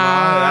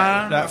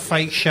done. That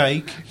fake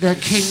shake. The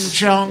King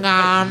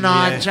Jong-un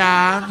I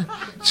done.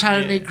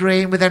 Tony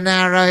Green with an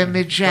arrow in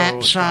my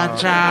japs I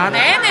done.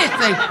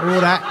 Anything.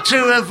 All that.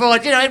 To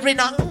avoid, every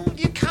night,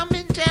 you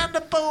coming down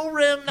the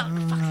ballroom. No,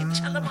 fucking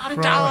tell them I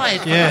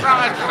died. Yeah.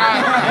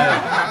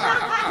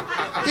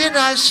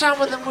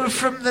 Some of them were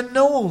from the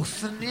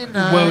north, and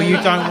Well, you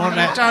don't want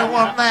that. You don't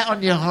want that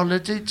on your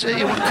holiday, do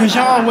you? Because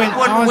I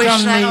wouldn't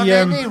wish that on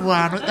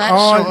anyone at that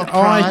sort of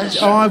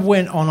price. I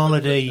went on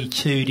holiday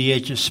to the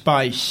edge of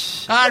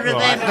space. I remember.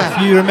 Right,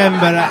 if you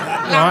remember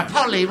that, right?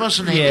 Lumpolly,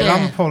 wasn't it? Yeah,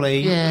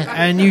 Lumpolly. Yeah.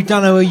 And you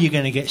don't know who you're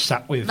going to get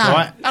stuck with, No.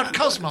 right? Oh,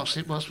 Cosmos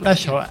it was.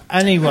 That's right.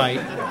 Anyway,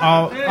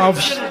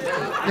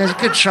 There's a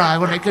good try,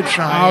 wasn't it? Good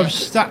try.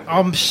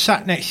 I'm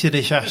sat next to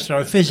this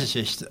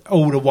astrophysicist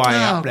all the way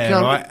up there,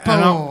 God, right?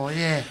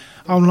 yeah.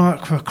 I'm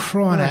like, for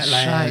crying out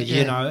loud,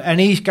 and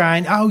he's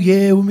going, "Oh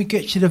yeah, when we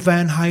get to the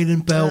Van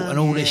Halen belt and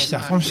all this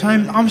stuff." I'm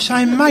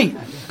saying, mate,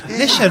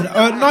 listen,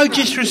 no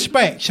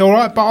disrespect, all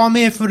right, but I'm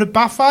here for the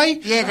buffet,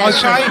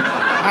 okay,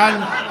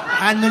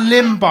 and the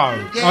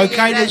limbo,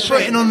 okay, they're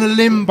putting on the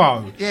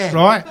limbo,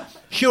 right.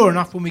 Sure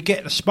enough, when we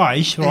get to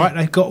space, right,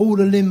 they've got all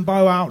the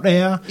limbo out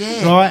there,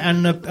 right,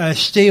 and the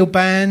steel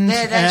bands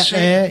out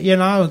there,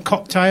 and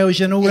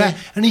cocktails and all that,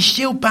 and he's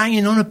still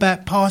banging on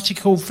about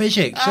particle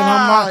physics, and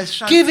I'm like,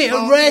 give it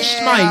a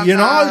rest, mate,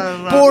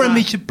 boring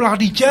me to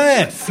bloody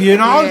death,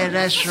 Yeah,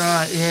 that's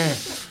right, yeah.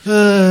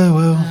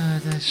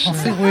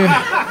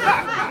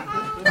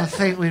 I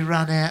think we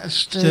run out of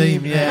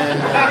steam.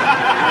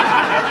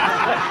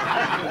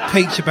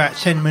 Peaked about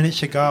 10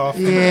 minutes ago.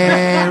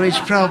 Yeah, which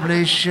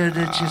probably should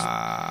have just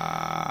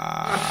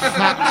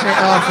fucked it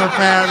off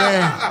about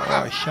there.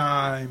 Oh,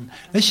 shame.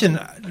 Listen,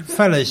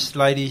 fellas,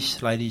 ladies,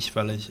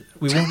 fellas,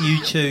 we want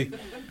you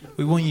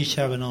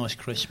to have a nice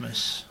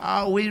Christmas.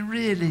 Oh, we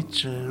really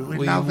do.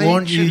 We love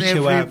want each you and to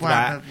every have one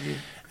that. of you.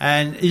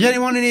 And is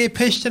anyone in here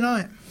pissed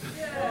tonight?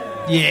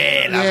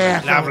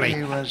 Yeah, lovely.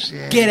 He was,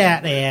 Get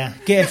out there,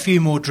 get a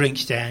few more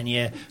drinks down,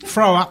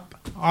 throw up.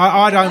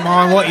 I don't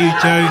mind what you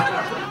do.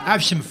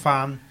 Have some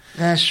fun.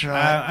 That's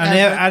right.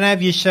 And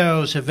have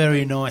yourselves a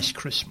very nice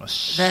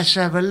Christmas. Let's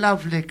have a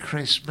lovely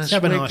Christmas. We're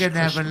going to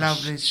have a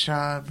lovely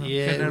time.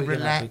 Yeah, I'm going to we're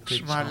gonna have a relax,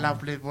 good my time.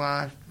 lovely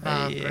wife,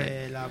 Margaret.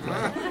 Yeah, lovely.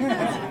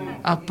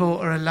 I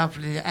bought her a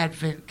lovely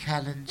advent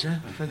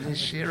calendar for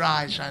this year.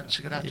 Eyes aren't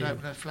going to have to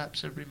open her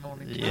flaps every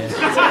morning. Yeah.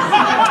 Come on!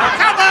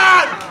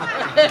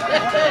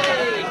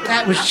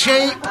 That was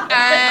cheap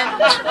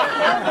and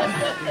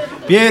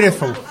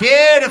Beautiful.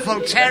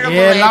 Terrible.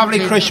 Yeah, lovely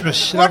ending.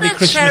 Christmas. What Lovely a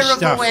Christmas terrible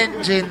stuff.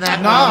 ending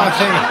that No, was. I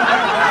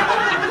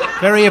think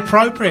very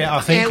appropriate.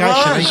 I think It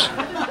actually. was.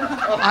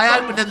 I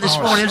opened them this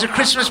morning. There was a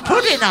Christmas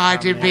pudding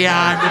hiding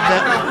behind them.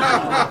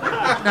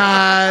 But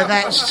no,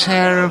 that's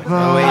terrible.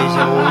 Oh, it is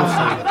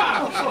awful.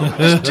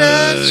 It's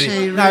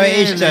dirty. No, it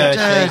is really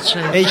dirty.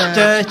 It's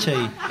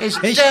dirty. It's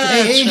It is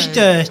dirty.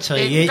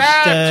 dirty. It's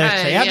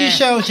dirty. Have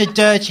yourselves a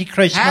dirty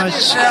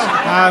Christmas.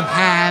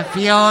 Have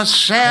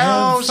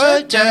yourselves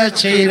a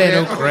dirty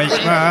little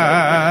Christmas.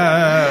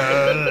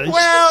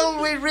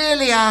 Well, we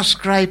really are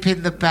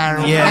scraping the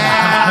barrel.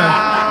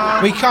 Yeah.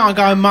 We can't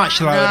go much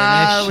lower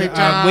than this.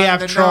 We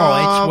have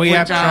tried. We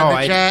have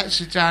tried. The Jets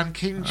have done.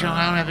 King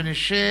Jong-un having a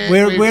shit.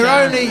 We're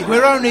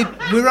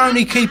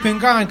only keeping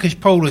going because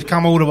Paul has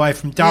come all the way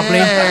from Dublin.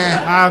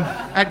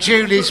 Yeah. And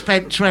Julie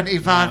spent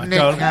 25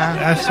 nicker.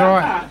 That's all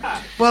right.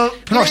 Well,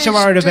 not so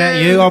worried about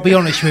you. I'll be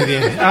honest with you.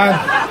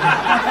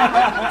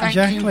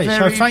 Exactly.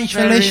 So thanks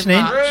for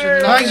listening.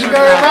 Thank you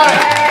very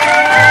much.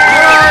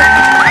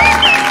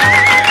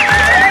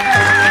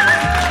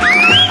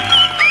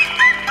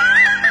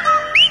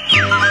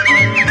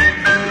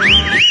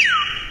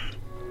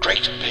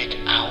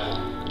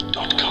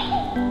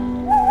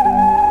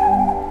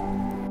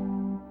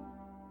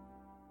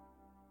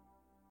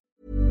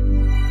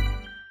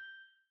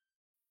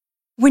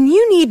 When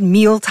you need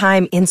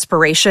mealtime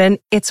inspiration,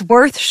 it's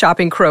worth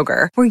shopping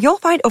Kroger, where you'll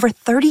find over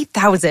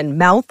 30,000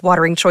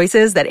 mouth-watering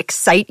choices that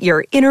excite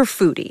your inner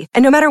foodie.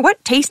 And no matter what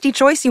tasty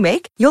choice you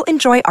make, you'll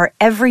enjoy our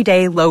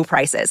everyday low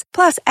prices,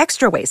 plus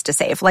extra ways to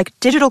save, like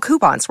digital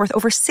coupons worth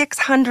over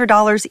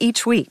 $600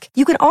 each week.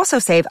 You can also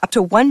save up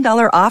to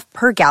 $1 off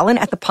per gallon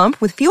at the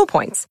pump with fuel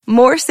points.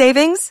 More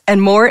savings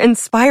and more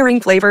inspiring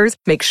flavors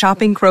make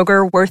shopping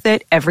Kroger worth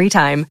it every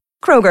time.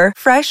 Kroger,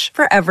 fresh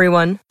for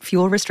everyone.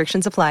 Fuel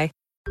restrictions apply.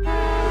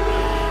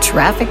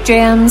 Traffic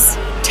jams,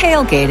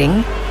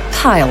 tailgating,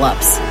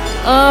 pile-ups.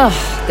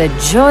 Ugh, the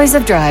joys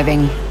of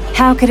driving.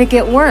 How could it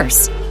get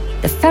worse?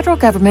 The federal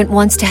government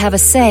wants to have a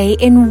say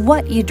in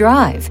what you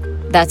drive.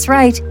 That's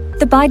right.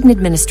 The Biden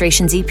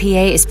administration's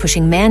EPA is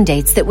pushing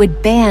mandates that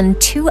would ban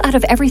 2 out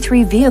of every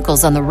 3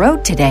 vehicles on the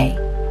road today.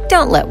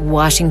 Don't let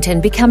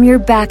Washington become your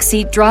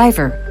backseat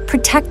driver.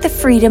 Protect the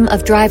freedom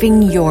of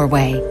driving your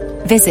way.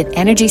 Visit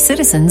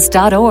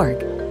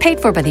EnergyCitizens.org. Paid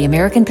for by the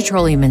American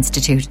Petroleum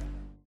Institute.